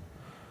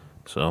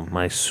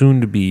my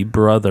soon to be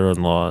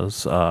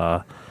brother-in-law's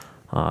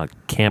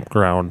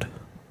campground,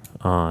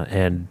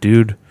 and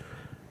dude,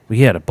 we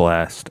had a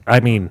blast.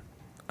 I mean,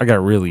 I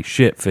got really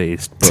shit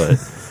faced, but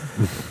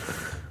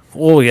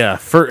oh yeah,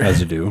 As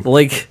you do.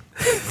 like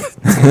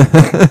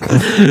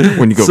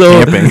When you go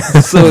camping.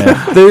 So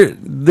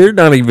they're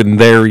not even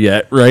there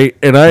yet, right?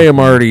 And I am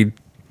already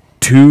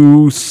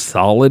 2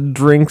 solid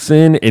drinks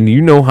in, and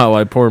you know how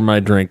I pour my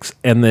drinks,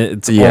 and then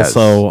it's Yes.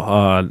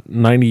 also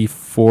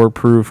 94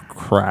 proof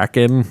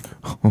Kraken.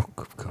 Oh,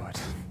 God.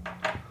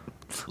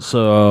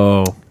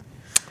 So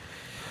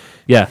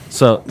yeah,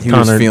 so He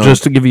was Connor, feeling-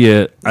 just to give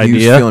you an He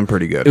was idea, feeling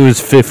pretty good. it was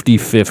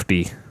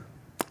 50-50.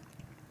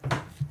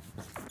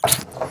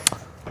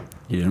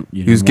 You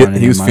He was didn't want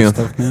he any was of my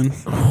feeling-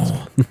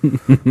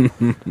 stuff,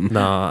 man?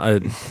 Nah,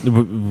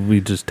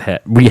 we just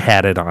had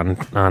it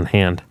on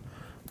hand.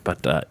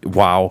 But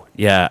wow,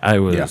 yeah, I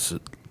was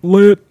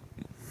lit.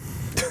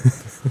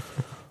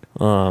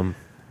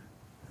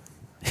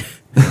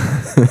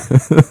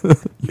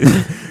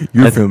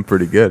 You're feeling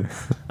pretty good.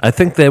 I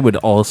think that would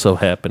also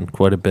happen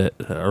quite a bit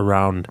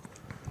around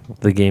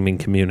the gaming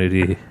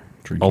community.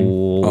 A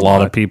lot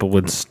lot. of people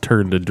would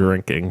turn to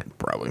drinking.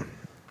 Probably.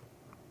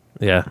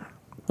 Yeah.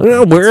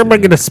 Well, where am I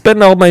going to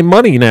spend all my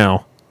money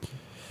now?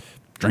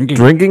 Drinking.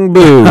 Drinking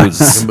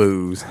booze.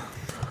 Booze.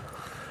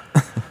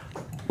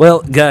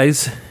 Well,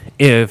 guys,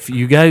 if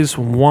you guys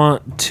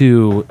want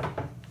to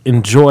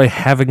enjoy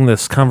having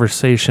this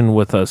conversation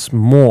with us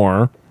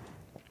more,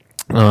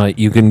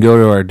 you can go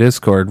to our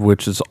Discord,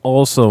 which is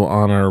also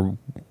on our,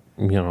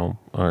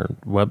 our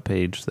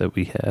webpage that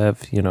we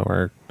have,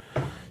 our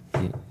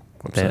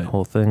that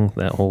whole thing,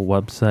 that whole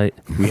website.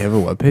 We have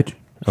a webpage?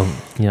 Oh,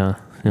 yeah.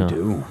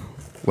 Dude.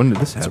 When did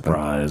this happen?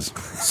 Surprise.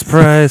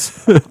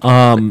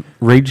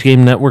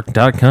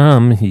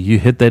 RageGameNetwork.com. You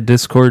hit that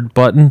Discord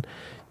button.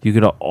 You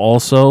could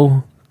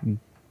also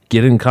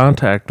get in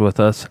contact with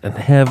us and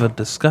have a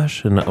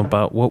discussion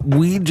about what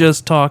we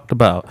just talked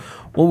about.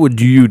 What would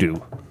you do?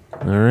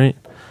 All right.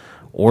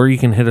 Or you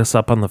can hit us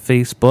up on the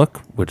Facebook,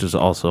 which is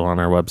also on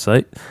our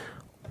website,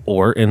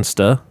 or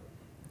Insta.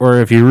 Or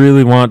if you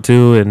really want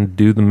to and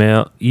do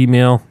the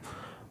email,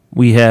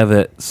 we have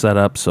it set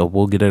up so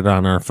we'll get it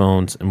on our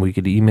phones and we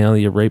could email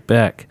you right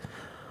back.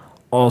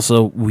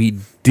 Also, we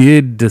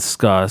did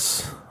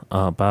discuss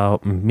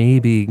about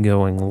maybe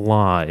going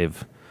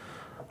live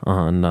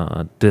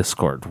on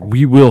Discord.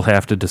 We will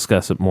have to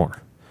discuss it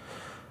more.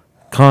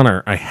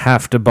 Connor, I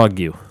have to bug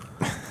you.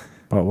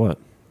 About what?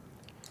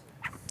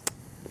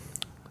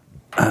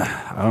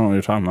 I don't know what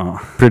you're talking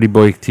about. Pretty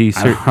boy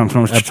t-shirt. I don't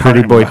know what A you're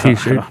pretty talking boy about.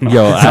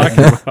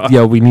 t-shirt.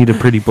 Yo, we need a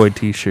pretty boy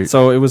t-shirt.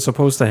 So it was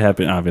supposed to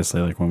happen,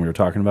 obviously, like when we were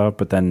talking about,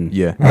 but then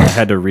Yeah. I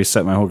had to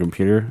reset my whole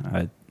computer.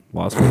 I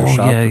lost my whole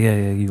shop. Yeah,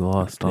 you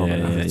lost all Yeah,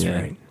 that. yeah, That's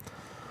yeah. right.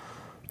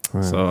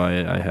 So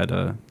I had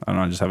to, I don't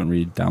know, I just haven't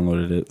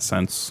re-downloaded it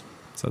since.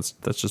 So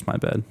that's just my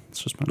bad. It's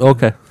just my bad.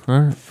 Okay.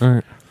 All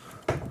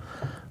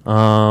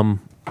right.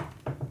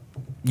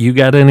 You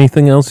got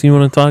anything else you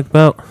want to talk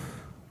about?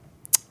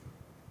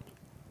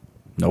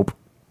 Nope.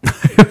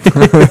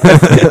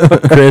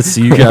 Chris,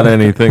 you got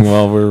anything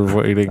while we're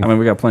waiting? I mean,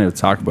 we got plenty to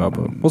talk about,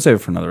 but we'll save it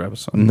for another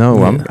episode.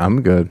 No,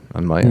 I'm good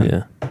on my end.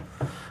 Yeah. All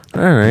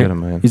I'm right. good on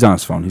my end. He's on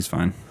his phone. He's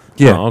fine.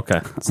 Yeah. Oh,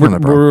 okay. not a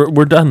problem.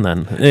 We're done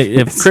then.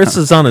 If Chris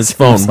is on his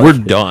phone, we're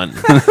done.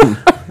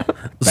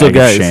 So, Bag of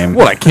guys, shame.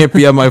 What? I can't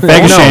be on my phone.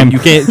 no, shame. you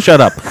can't.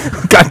 Shut up.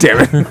 God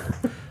damn it.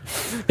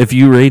 If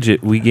you rage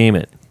it, we game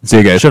it. See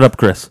you guys. Shut up,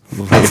 Chris.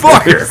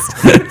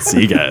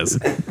 See you guys.